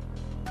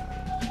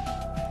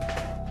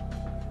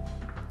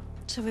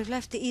 So we've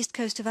left the east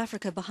coast of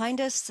Africa behind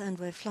us, and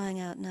we're flying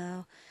out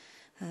now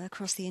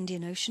across the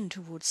Indian Ocean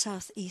towards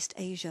Southeast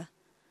Asia.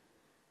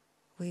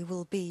 We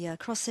will be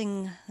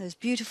crossing those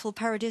beautiful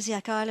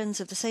paradisiac islands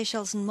of the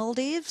Seychelles and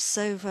Maldives,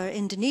 over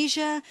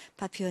Indonesia,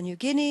 Papua New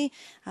Guinea,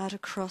 out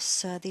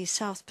across the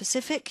South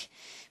Pacific,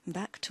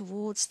 back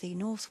towards the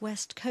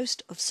northwest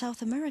coast of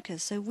South America.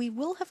 So we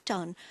will have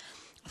done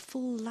a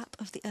full lap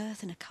of the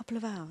Earth in a couple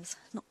of hours.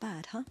 Not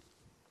bad, huh?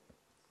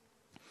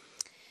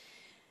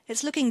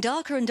 It's looking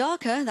darker and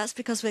darker. That's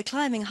because we're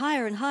climbing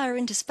higher and higher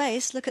into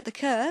space. Look at the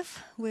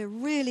curve. We're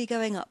really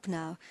going up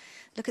now.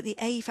 Look at the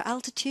A for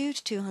altitude,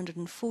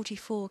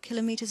 244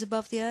 kilometers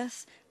above the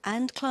Earth,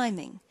 and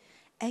climbing,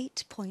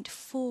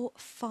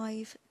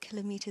 8.45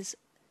 kilometers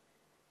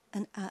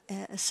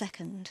a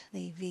second,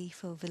 the V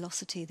for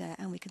velocity there,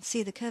 and we can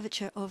see the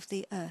curvature of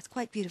the Earth.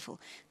 Quite beautiful.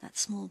 That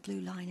small blue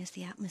line is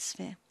the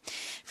atmosphere.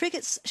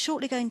 Frigate's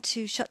shortly going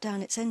to shut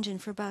down its engine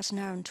for about an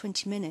hour and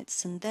 20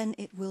 minutes, and then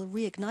it will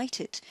reignite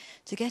it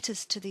to get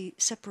us to the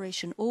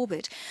separation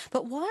orbit.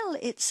 But while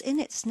it's in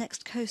its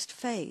next coast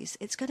phase,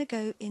 it's going to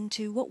go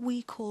into what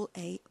we call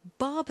a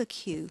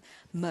barbecue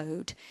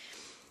mode.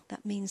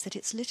 That means that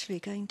it's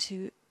literally going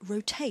to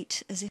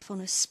rotate as if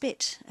on a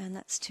spit, and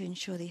that's to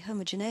ensure the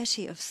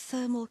homogeneity of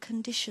thermal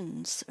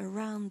conditions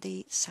around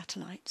the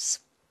satellites.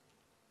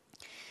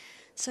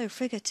 So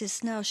Frigate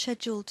is now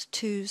scheduled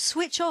to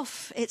switch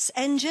off its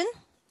engine,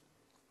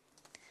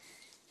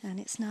 and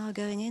it's now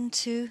going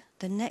into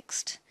the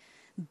next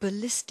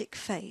ballistic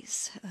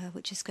phase,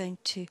 which is going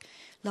to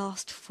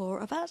last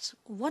for about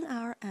 1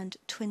 hour and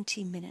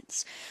 20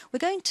 minutes. We're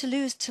going to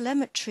lose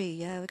telemetry,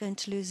 we're going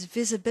to lose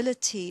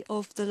visibility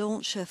of the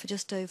launcher for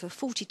just over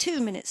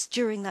 42 minutes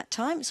during that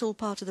time. It's all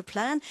part of the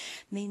plan.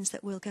 Means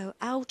that we'll go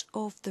out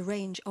of the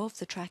range of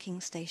the tracking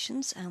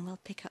stations, and we'll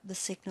pick up the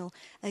signal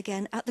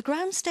again at the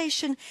ground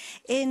station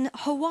in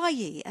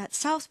Hawaii at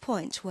South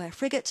Point, where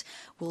Frigate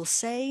will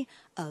say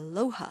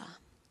aloha.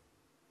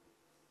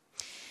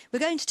 We're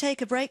going to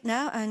take a break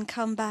now and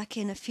come back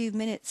in a few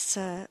minutes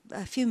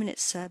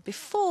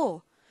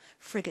before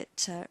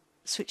Frigate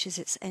switches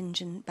its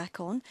engine back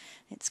on.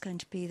 It's going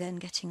to be then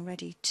getting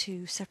ready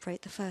to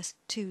separate the first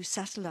two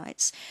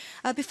satellites.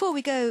 Before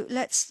we go,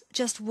 let's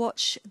just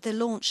watch the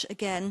launch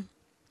again.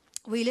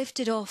 We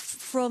lifted off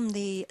from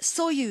the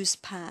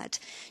Soyuz pad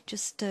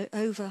just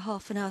over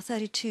half an hour,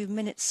 32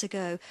 minutes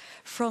ago,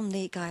 from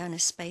the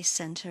Arianespace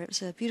Center. It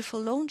was a beautiful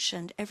launch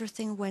and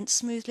everything went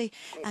smoothly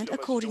and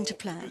according to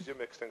plan.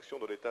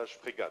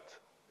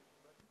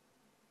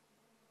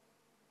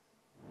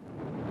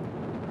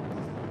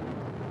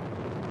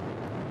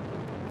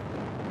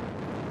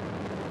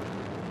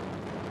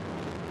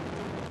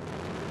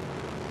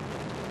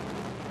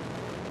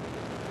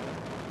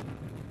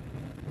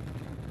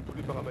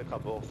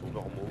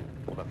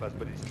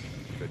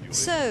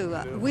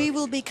 So, we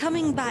will be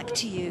coming back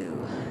to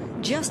you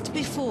just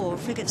before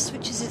Frigate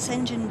switches its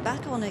engine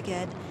back on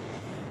again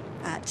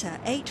at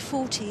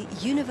 8:40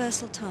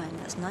 Universal Time.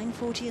 That's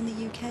 9:40 in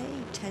the UK,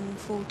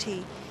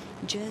 10:40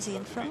 Jersey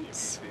in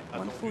France,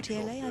 1:40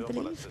 LA, I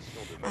believe,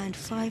 and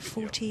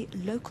 5:40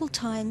 local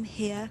time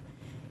here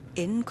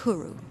in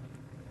Kourou.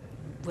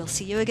 We'll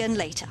see you again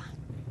later.